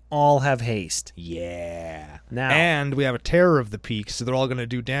flying, and they all have haste. Yeah. Now, And we have a Terror of the Peaks, so they're all going to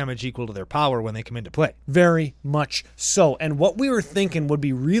do damage equal to their power when they come into play. very much so. And what we were thinking would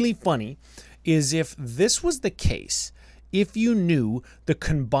be really funny is if this was the case, if you knew the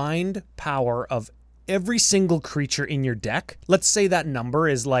combined power of every single creature in your deck. Let's say that number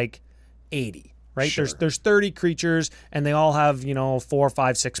is like 80, right? Sure. There's 30 creatures and they all have, 4,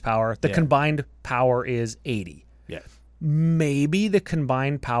 5, 6 power. The combined power is 80. Yeah. Maybe the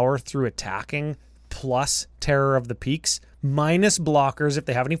combined power through attacking plus Terror of the Peaks minus blockers if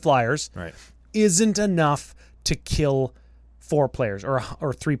they have any flyers Right. isn't enough to kill 4 players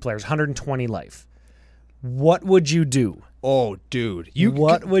or 3 players, 120 life. What would you do? Oh, dude.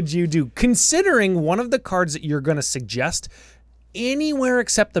 What would you do? Considering one of the cards that you're going to suggest anywhere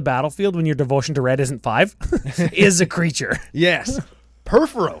except the battlefield when your Devotion to Red isn't 5 is a creature. Yes.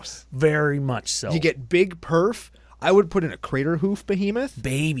 Perforos. Very much so. You get big perf. I would put in a Crater Hoof Behemoth.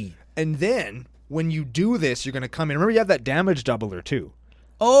 Baby. And then when you do this, you're going to come in. Remember, you have that damage doubler too.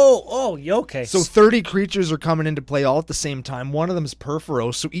 Oh, okay. So 30 creatures are coming into play all at the same time. One of them is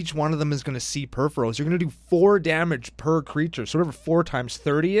Perforos, so each one of them is going to see Perforos. You're going to do 4 damage per creature. So whatever 4 times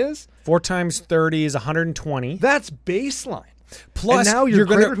 30 is. 4 times 30 is 120. That's baseline. Plus, and now you're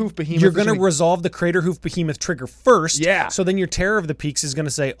Crater Hoof Behemoth you're is going to gonna- resolve the Crater Hoof Behemoth trigger first. Yeah. So then your Terror of the Peaks is going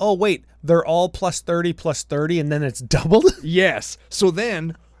to say, oh, wait, they're all plus 30, and then it's doubled? Yes. So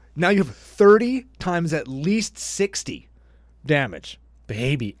then, now you have 30 times at least 60 damage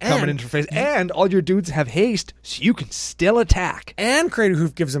Baby. coming into face. And all your dudes have haste, so you can still attack. And Crater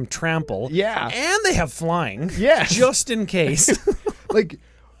Hoof gives them trample. Yeah. And they have flying. Yes. Just in case.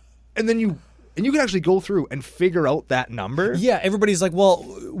 And then you can actually go through and figure out that number. Yeah, everybody's like, well,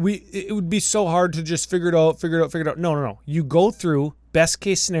 it would be so hard to just figure it out. No. You go through, best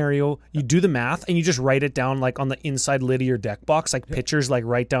case scenario, you do the math, and you just write it down like on the inside lid of your deck box, like pitchers like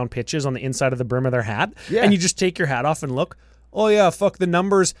write down pitches on the inside of the brim of their hat. Yeah. And you just take your hat off and look. Oh yeah, fuck, the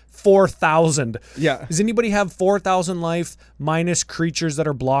number's 4,000. Yeah. Does anybody have 4,000 life minus creatures that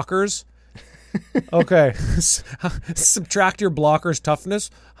are blockers? Okay. Subtract your blocker's toughness.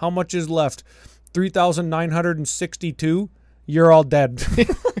 How much is left? 3,962. You're all dead.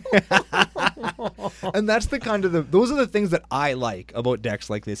 And that's the kind of those are the things that I like about decks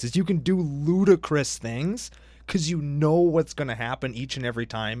like this is you can do ludicrous things because you know what's going to happen each and every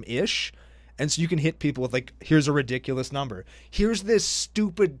time ish. And so you can hit people with like, here's a ridiculous number. Here's this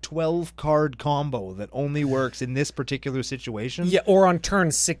stupid 12-card combo that only works in this particular situation. Yeah, or on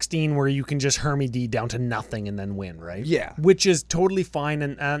turn 16 where you can just Hermy D down to nothing and then win, right? Yeah. Which is totally fine,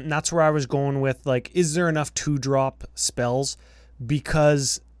 and that's where I was going with, like, is there enough 2-drop spells?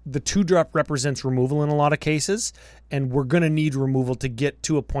 Because the 2-drop represents removal in a lot of cases, and we're going to need removal to get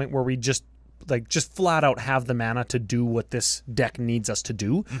to a point where we just flat out have the mana to do what this deck needs us to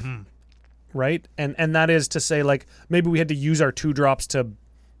do. Mm-hmm. Right? And that is to say, like, maybe we had to use our 2-drops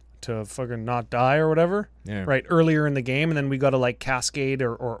to fucking not die or whatever, right, earlier in the game, and then we got to, like, cascade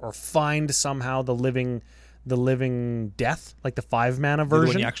or find somehow the living death, like the 5-mana version.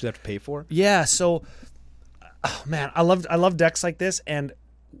 The one you actually have to pay for? Yeah, so, oh, man, I love decks like this, and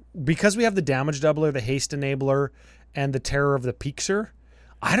because we have the damage doubler, the haste enabler, and the terror of the Peakser,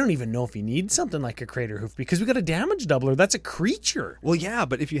 I don't even know if you need something like a Crater Hoof, because we got a damage doubler. That's a creature. Well, yeah,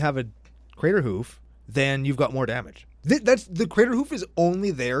 but if you have a Crater Hoof, then you've got more damage. That's the Crater Hoof is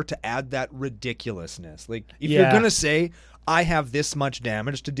only there to add that ridiculousness. Like, if you're gonna say, I have this much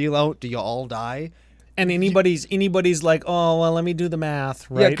damage to deal out, do you all die? And anybody's like, oh well, let me do the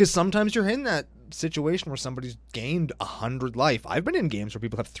math, right? Yeah, because sometimes you're in that situation where somebody's gained 100 life. I've been in games where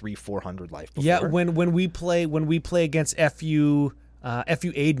people have 300-400 life before. Yeah, when we play against FU.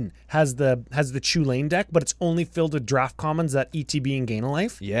 FU Aiden has the Chulane deck, but it's only filled with draft commons that ETB and gain a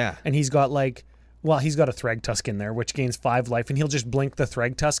life. Yeah. And he's got a Thragtusk in there, which gains 5 life, and he'll just blink the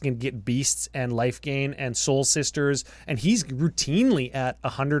Thragtusk and get beasts and life gain and Soul Sisters, and he's routinely at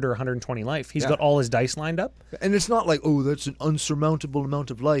 100 or 120 life. He's got all his dice lined up. And it's not like, oh, that's an unsurmountable amount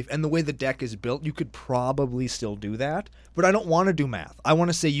of life. And the way the deck is built, you could probably still do that. But I don't want to do math. I want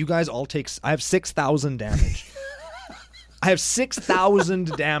to say you guys all take... I have 6,000 damage. I have 6,000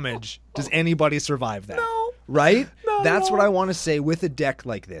 damage. Does anybody survive that? No. Right? No. That's what I want to say with a deck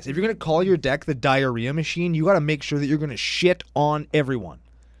like this. If you're going to call your deck the diarrhea machine, you got to make sure that you're going to shit on everyone.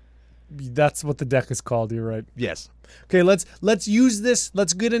 That's what the deck is called, you're right. Yes. Okay, let's use this.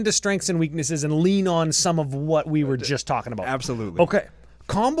 Let's get into strengths and weaknesses and lean on some of what we were just talking about. Absolutely. Okay.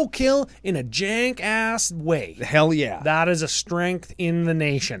 Combo kill in a jank-ass way. Hell yeah. That is a strength in the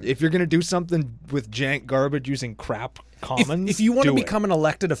nation. If you're going to do something with jank garbage using crap commons, if you want to become an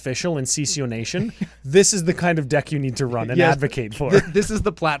elected official in CCO Nation, this is the kind of deck you need to run and advocate for. This is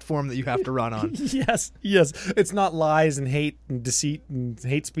the platform that you have to run on. Yes. It's not lies and hate and deceit and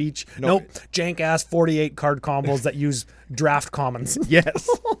hate speech. Nope. Jank-ass 48 card combos that use draft commons. Yes.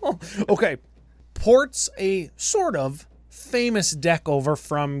 Okay. Ports a sort of famous deck over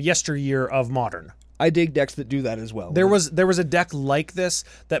from yesteryear of Modern. I dig decks that do that as well. There was a deck like this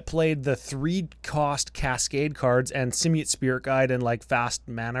that played the 3-cost Cascade cards and Simiut Spirit Guide and like Fast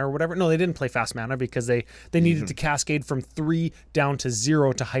Mana or whatever. No, they didn't play Fast Mana because they needed to cascade from 3 down to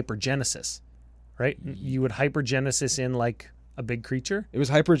 0 to Hypergenesis, right? You would Hypergenesis in like a big creature. It was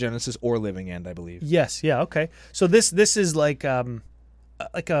Hypergenesis or Living End, I believe. Yes, yeah, okay. So this is like a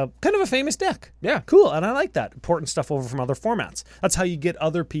kind of a famous deck. Yeah. Cool, and I like that. Porting stuff over from other formats. That's how you get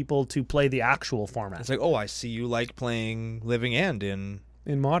other people to play the actual format. It's like, oh, I see you like playing Living End in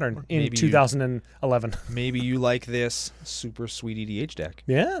Modern in 2011. Maybe you like this super sweet EDH deck.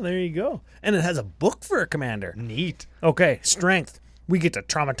 Yeah, there you go. And it has a book for a commander. Neat. Okay, strength. We get to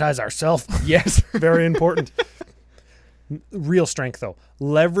traumatize ourselves. Yes. Very important. Real strength, though.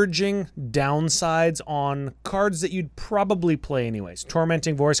 Leveraging downsides on cards that you'd probably play anyways.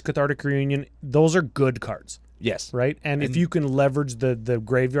 Tormenting Voice, Cathartic Reunion, those are good cards. Yes. Right? And if you can leverage the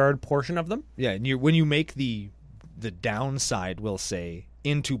graveyard portion of them. Yeah, and when you make the downside, we'll say,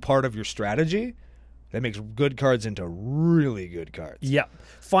 into part of your strategy, that makes good cards into really good cards. Yeah.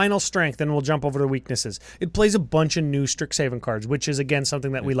 Final strength, then we'll jump over to weaknesses. It plays a bunch of new Strixhaven cards, which is, again,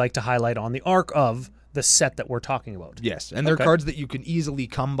 something that we like to highlight on the arc of the set that we're talking about. Yes, and they're cards that you can easily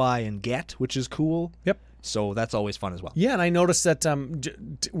come by and get, which is cool. Yep. So that's always fun as well. Yeah, and I noticed that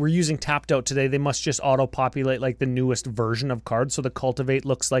we're using Tapped Out today. They must just auto-populate like the newest version of cards. So the Cultivate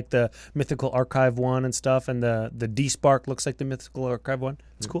looks like the Mythical Archive one and stuff, and the Despark looks like the Mythical Archive one.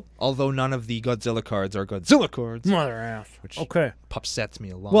 It's cool. Although none of the Godzilla cards are Godzilla cards. Mother ass. Which upsets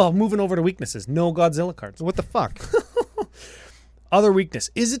me a lot. Well, moving over to weaknesses. No Godzilla cards. What the fuck? Other weakness.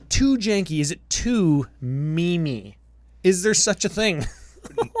 Is it too janky? Is it too memey? Is there such a thing?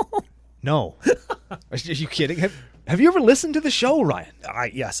 No. Are you kidding? Have you ever listened to the show, Ryan?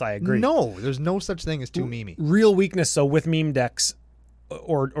 Yes, I agree. No, there's no such thing as too memey. Real weakness, though, with meme decks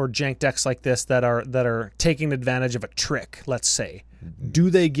or jank decks like this that are taking advantage of a trick, let's say. Do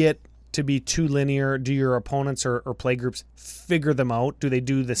they get to be too linear? Do your opponents or play groups figure them out? Do they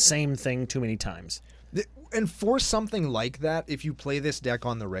do the same thing too many times? And for something like that, if you play this deck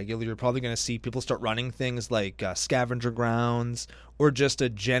on the regular, you're probably going to see people start running things like Scavenger Grounds or just a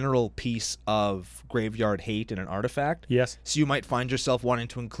general piece of Graveyard Hate in an artifact. Yes. So you might find yourself wanting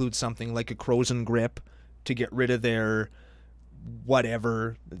to include something like a Krosan Grip to get rid of their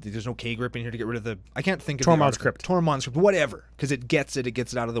whatever. There's no K-Grip in here to get rid of the... I can't think of Tormod's Crypt. Tormod's Crypt, whatever. Because it gets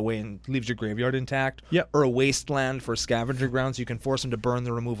it out of the way and leaves your graveyard intact. Yep. Or a Wasteland for Scavenger Grounds. You can force them to burn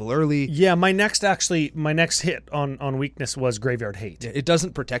the removal early. Yeah, my next hit on weakness was Graveyard Hate. It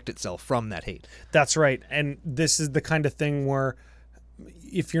doesn't protect itself from that hate. That's right. And this is the kind of thing where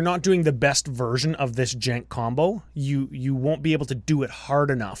if you're not doing the best version of this jank combo, you won't be able to do it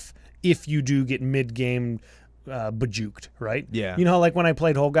hard enough if you do get mid-game bejuked, right? Yeah. You know, like when I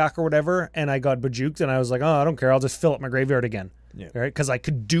played Hogak or whatever, and I got bejuked, and I was like, oh, I don't care, I'll just fill up my graveyard again. Yeah. Right? Because I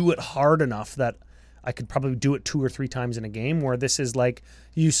could do it hard enough that I could probably do it 2 or 3 times in a game, where this is like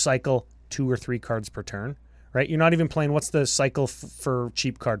you cycle 2 or 3 cards per turn, right? You're not even playing, what's the cycle for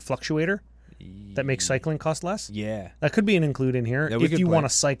cheap card? Fluctuator? That makes cycling cost less? Yeah. That could be an include in here we if could you play. want to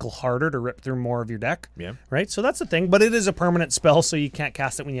cycle harder to rip through more of your deck. Yeah. Right? So that's the thing. But it is a permanent spell, so you can't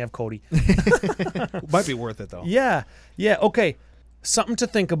cast it when you have Cody. Might be worth it, though. Yeah. Yeah. Okay. Something to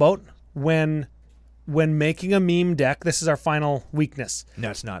think about when making a meme deck. This is our final weakness.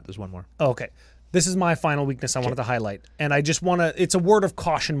 No, it's not. There's one more. Oh, okay. This is my final weakness I wanted to highlight. And I just want to... It's a word of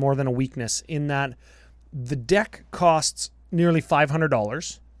caution more than a weakness in that the deck costs nearly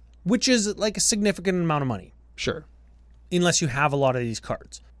 $500, which is like a significant amount of money. Sure. Unless you have a lot of these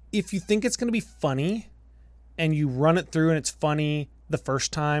cards. If you think it's going to be funny and you run it through and it's funny the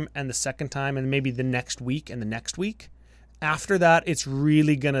first time and the second time and maybe the next week and the next week, after that, it's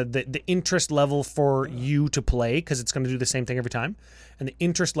really going to... The interest level for you to play, because it's going to do the same thing every time, and the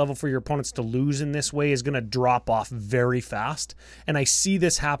interest level for your opponents to lose in this way is going to drop off very fast. And I see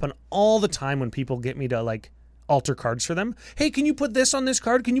this happen all the time when people get me to like alter cards for them. Hey, can you put this on this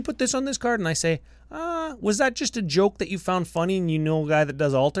card? Can you put this on this card? And I say, was that just a joke that you found funny and you know a guy that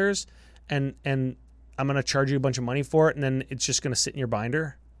does alters and I'm going to charge you a bunch of money for it and then it's just going to sit in your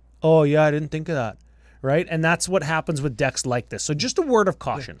binder? Oh, yeah, I didn't think of that. Right? And that's what happens with decks like this. So just a word of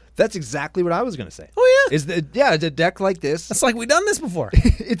caution. That's exactly what I was going to say. Oh, yeah. The deck like this. It's like we've done this before.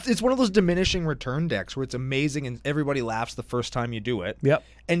 It's one of those diminishing return decks where it's amazing and everybody laughs the first time you do it. Yep.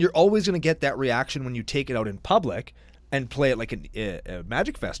 And you're always going to get that reaction when you take it out in public and play it like a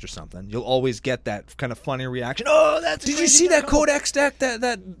Magic Fest or something. You'll always get that kind of funny reaction. Oh, that's... Did you see that Codex deck,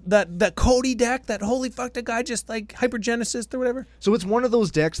 that Cody deck, that holy fuck, that guy just like Hypergenesis or whatever? So it's one of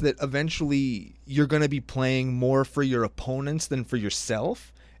those decks that eventually you're going to be playing more for your opponents than for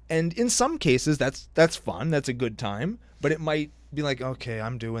yourself. And in some cases, that's fun. That's a good time. But it might be like, okay,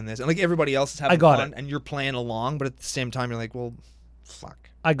 I'm doing this. And like everybody else is having fun and you're playing along. But at the same time, you're like, well, fuck.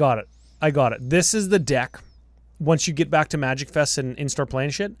 I got it. This is the deck. Once you get back to Magic Fest and in-store playing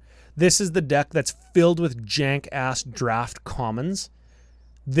shit, this is the deck that's filled with jank-ass draft commons.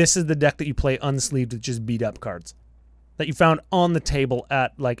 This is the deck that you play unsleeved with just beat-up cards that you found on the table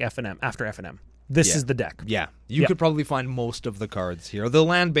at like FNM, after FNM. This is the deck. Yeah. You could probably find most of the cards here. The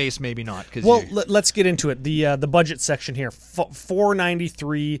land base, maybe not. Well, let's get into it. The budget section here,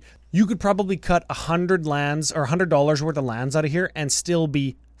 $493. You could probably cut 100 lands or $100 worth of lands out of here and still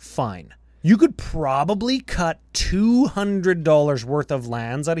be fine. You could probably cut $200 worth of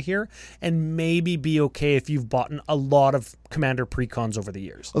lands out of here and maybe be okay if you've bought a lot of Commander precons over the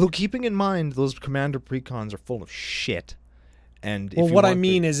years. Although keeping in mind, those Commander precons are full of shit. And well, what I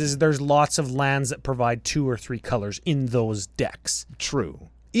mean is there's lots of lands that provide 2 or 3 colors in those decks. True.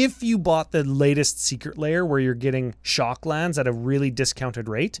 If you bought the latest Secret Lair where you're getting shock lands at a really discounted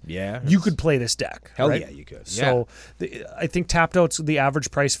rate, you could play this deck. Hell right? yeah, you could. So I think tapped out's the average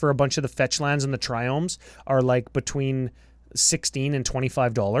price for a bunch of the fetch lands and the triomes are like between $16 and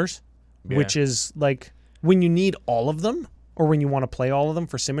 $25, which is like when you need all of them or when you want to play all of them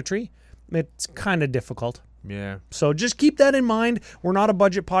for symmetry, it's kind of difficult. Yeah. So just keep that in mind. We're not a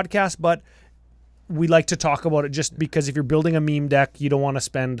budget podcast, but we like to talk about it just because if you're building a meme deck, you don't want to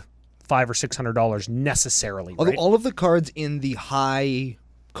spend $500 or $600 necessarily. Although right? all of the cards in the high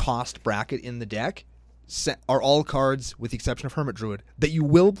cost bracket in the deck are all cards, with the exception of Hermit Druid, that you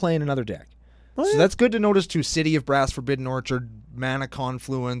will play in another deck. Oh, so that's good to notice too. City of Brass, Forbidden Orchard, Mana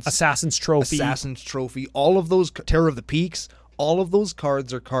Confluence, Assassin's Trophy, all of those, Terror of the Peaks, all of those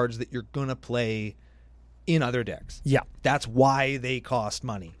cards are cards that you're going to play in other decks. Yeah. That's why they cost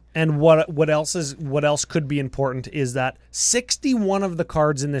money. And what else could be important is that 61 of the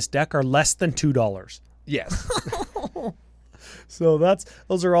cards in this deck are less than $2. Yes. So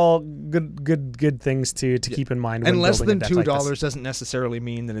those are all good things to keep in mind. And when less building than a deck $2 like this. doesn't necessarily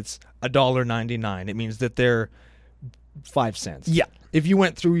mean that it's $1.99. It means that they're 5 cents. Yeah. If you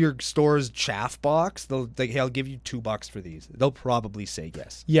went through your store's chaff box, hey, I'll give you $2 for these. They'll probably say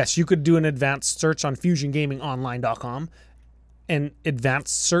yes. Yes, you could do an advanced search on FusionGamingOnline.com and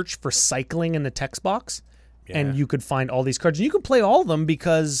advanced search for cycling in the text box, and you could find all these cards. And you could play all of them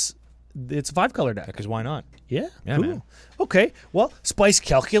because it's a 5-color deck. Because why not? Yeah, Yeah, cool. man. Okay, well, Spice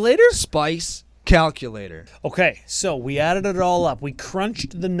Calculator. Spice Calculator. Okay, so we added it all up. We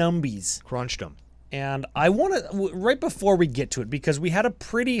crunched the numbies. Crunched them. And I want to, right before we get to it, because we had a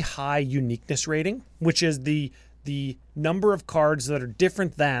pretty high uniqueness rating, which is the number of cards that are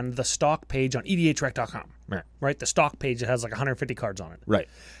different than the stock page on edhrec.com. Right? The stock page that has like 150 cards on it. Right.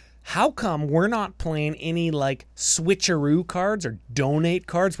 How come we're not playing any like switcheroo cards or donate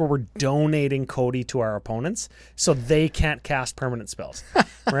cards where we're donating Cody to our opponents so they can't cast permanent spells,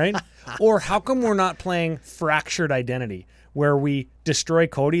 right? Or how come we're not playing Fractured Identity where we destroy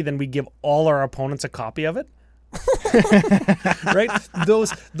Cody, then we give all our opponents a copy of it? Right?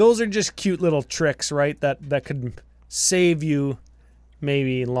 Those are just cute little tricks, right? That could save you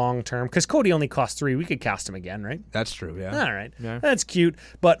maybe long term, because Cody only costs 3. We could cast him again, right? That's true, yeah. All right. Yeah. That's cute.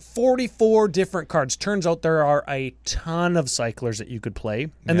 But 44 different cards. Turns out there are a ton of cyclers that you could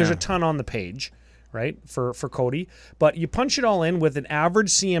play. And there's Yeah. a ton on the page, right, for Cody. But you punch it all in with an average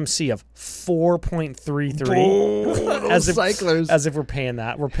CMC of 4.33. Those cyclers. As if we're paying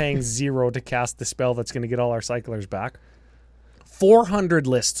that. We're paying 0 to cast the spell that's going to get all our cyclers back. 400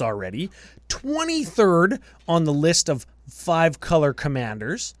 lists already. 23rd on the list of 5-color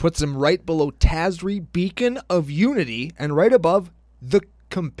commanders. Puts him right below Tazri, Beacon of Unity, and right above the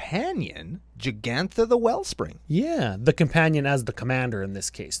companion, Gigantha the Wellspring. Yeah, the companion as the commander in this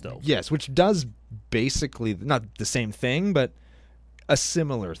case, though. Yes, which does basically, not the same thing, but a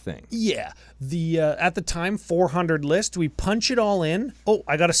similar thing. Yeah, the at the time 400 list, we punch it all in. Oh,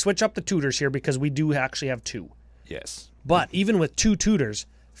 I got to switch up the tutors here because we do actually have 2. Yes. But even with 2 tutors,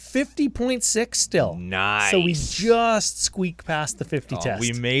 50.6 still. Nice. So we just squeaked past the 50 test.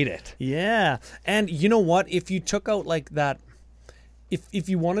 We made it. Yeah. And you know what? If you took out like that, if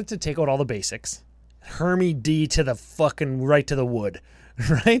you wanted to take out all the basics, Hermie D to the fucking right to the wood,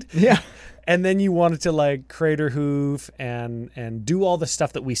 right? Yeah. And then you wanted to like Crater Hoof and do all the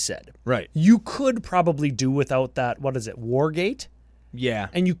stuff that we said. Right. You could probably do without that, what is it, Wargate? Yeah.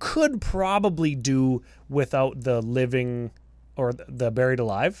 And you could probably do without the living or the buried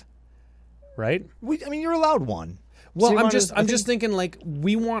alive, right? You're allowed one. Well, So I'm just thinking like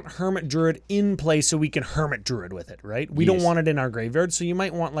we want Hermit Druid in play so we can Hermit Druid with it, right? We don't Yes. want it in our graveyard, so you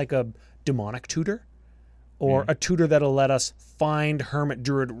might want like a demonic tutor or a tutor that'll let us find Hermit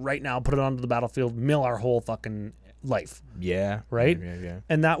Druid right now, put it onto the battlefield, mill our whole fucking life, Yeah. right? Yeah.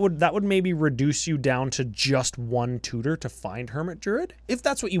 And that would maybe reduce you down to just one tutor to find Hermit Druid, if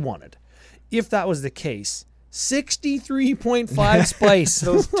that's what you wanted. If that was the case, 63.5 spice.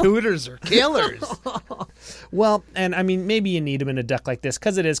 Those tutors are killers. Well, and I mean, maybe you need them in a deck like this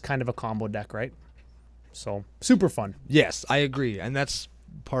because it is kind of a combo deck, right? So, super fun. Yes, I agree. And that's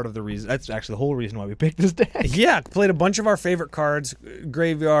part of the reason. That's actually the whole reason why we picked this deck. Yeah, played a bunch of our favorite cards: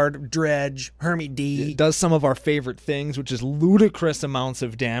 Graveyard, Dredge, Hermie D. It does some of our favorite things, which is ludicrous amounts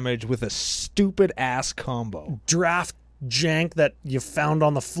of damage with a stupid ass combo. Draft jank that you found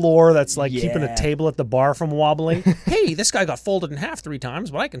on the floor that's like keeping a Yeah. table at the bar from wobbling. Hey, this guy got folded in half 3 times,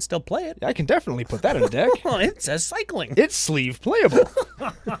 but I can still play it. I can definitely put that in a deck. Oh, it says cycling. It's sleeve playable.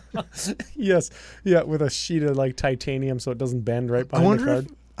 Yes. Yeah, with a sheet of like titanium so it doesn't bend right behind the card.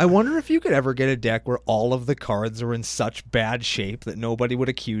 I wonder if you could ever get a deck where all of the cards are in such bad shape that nobody would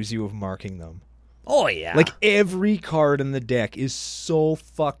accuse you of marking them. Oh, yeah. Like every card in the deck is so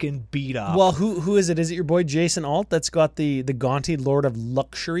fucking beat up. Well, who is it? Is it your boy Jason Alt that's got the Gaunty Lord of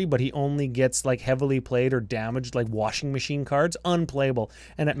Luxury, but he only gets like heavily played or damaged like washing machine cards? Unplayable.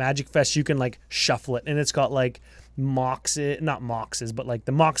 And at Magic Fest you can like shuffle it, and it's got like Moxes, not Moxes, but like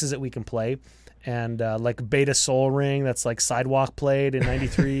the Moxes that we can play. And like Beta Soul Ring that's like Sidewalk played in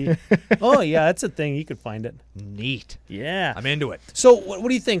 93. Oh, yeah, that's a thing. You could find it. Neat. Yeah. I'm into it. So what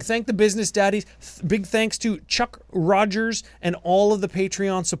do you think? Thank the business daddies. Big thanks to Chuck Rogers and all of the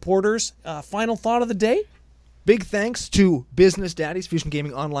Patreon supporters. Final thought of the day? Big thanks to Business Daddies,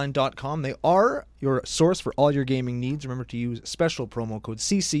 FusionGamingOnline.com. They are your source for all your gaming needs. Remember to use special promo code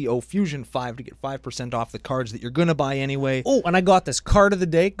CCOFusion5 to get 5% off the cards that you're going to buy anyway. Oh, and I got this. Card of the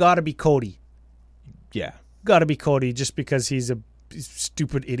day, gotta be Cody. Yeah. Gotta be Cody just because he's a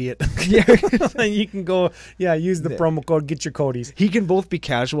stupid idiot. Yeah. And you can go, use the promo code, get your Codies. He can both be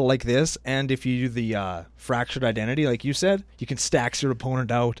casual like this, and if you do the fractured identity, like you said, you can stax your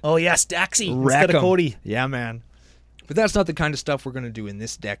opponent out. Oh, yeah, Staxy Wreck instead of 'em. Cody. Yeah, man. But that's not the kind of stuff we're going to do in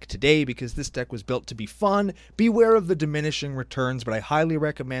this deck today, because this deck was built to be fun. Beware of the diminishing returns, but I highly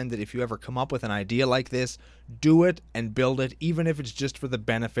recommend that if you ever come up with an idea like this, do it and build it, even if it's just for the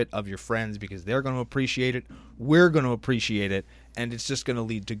benefit of your friends, because they're going to appreciate it, we're going to appreciate it, and it's just going to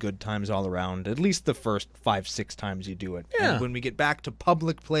lead to good times all around, at least the first 5-6 times you do it. Yeah. And when we get back to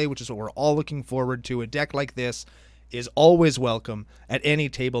public play, which is what we're all looking forward to, a deck like this is always welcome at any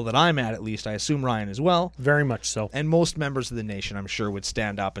table that I'm at least. I assume Ryan as well. Very much so. And most members of the nation, I'm sure, would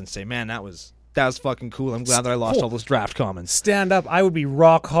stand up and say, man, that was fucking cool. I'm glad that I lost all those draft commons. Stand up. I would be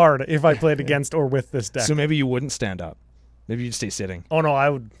rock hard if I played against or with this deck. So maybe you wouldn't stand up. Maybe you'd stay sitting. Oh, no, I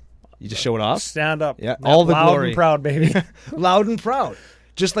would You just show it off? stand up. Yeah, all the loud glory. and proud, baby. Loud and proud.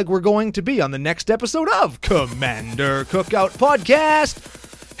 Just like we're going to be on the next episode of Commander Cookout Podcast.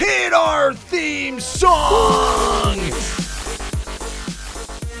 Hit our theme song!